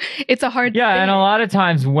it's a hard thing. And a lot of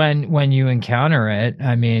times when you encounter it,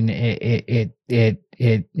 I mean, it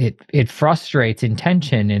frustrates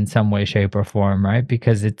intention in some way, shape, or form, right?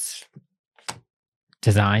 Because it's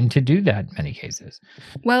designed to do that in many cases.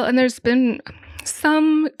 Well, and there's been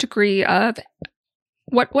some degree of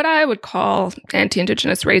what I would call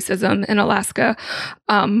anti-Indigenous racism in Alaska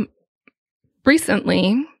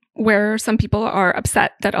recently, where some people are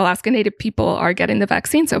upset that Alaska Native people are getting the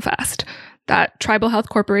vaccine so fast, that tribal health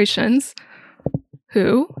corporations,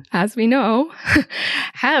 who, as we know,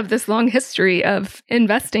 have this long history of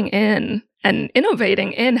investing in and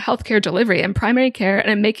innovating in healthcare delivery and primary care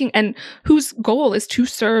and whose goal is to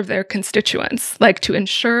serve their constituents, like to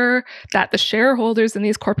ensure that the shareholders in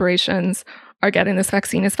these corporations are getting this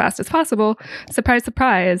vaccine as fast as possible. Surprise,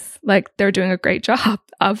 surprise, like they're doing a great job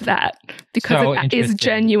of that because it is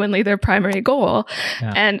genuinely their primary goal.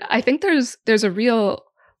 Yeah. And I think there's a real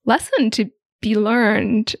lesson to be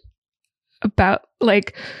learned about,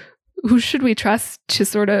 like, who should we trust to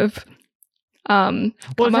sort of well,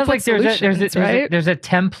 it sounds like there's a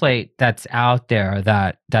template that's out there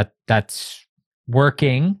that's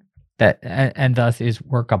working, that and thus is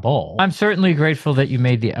workable. I'm certainly grateful that you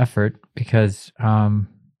made the effort, because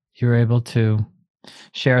you were able to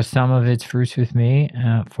share some of its fruits with me,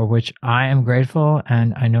 for which I am grateful,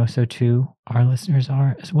 and I know so too our listeners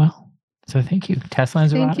are as well. So thank you, Tess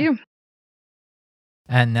Lanzarotto. Thank you.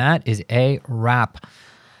 And that is a wrap.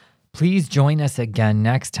 Please join us again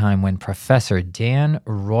next time when Professor Dan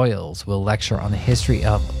Royals will lecture on the history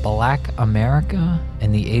of Black America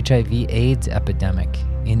and the HIV/AIDS epidemic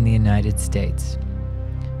in the United States.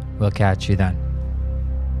 We'll catch you then.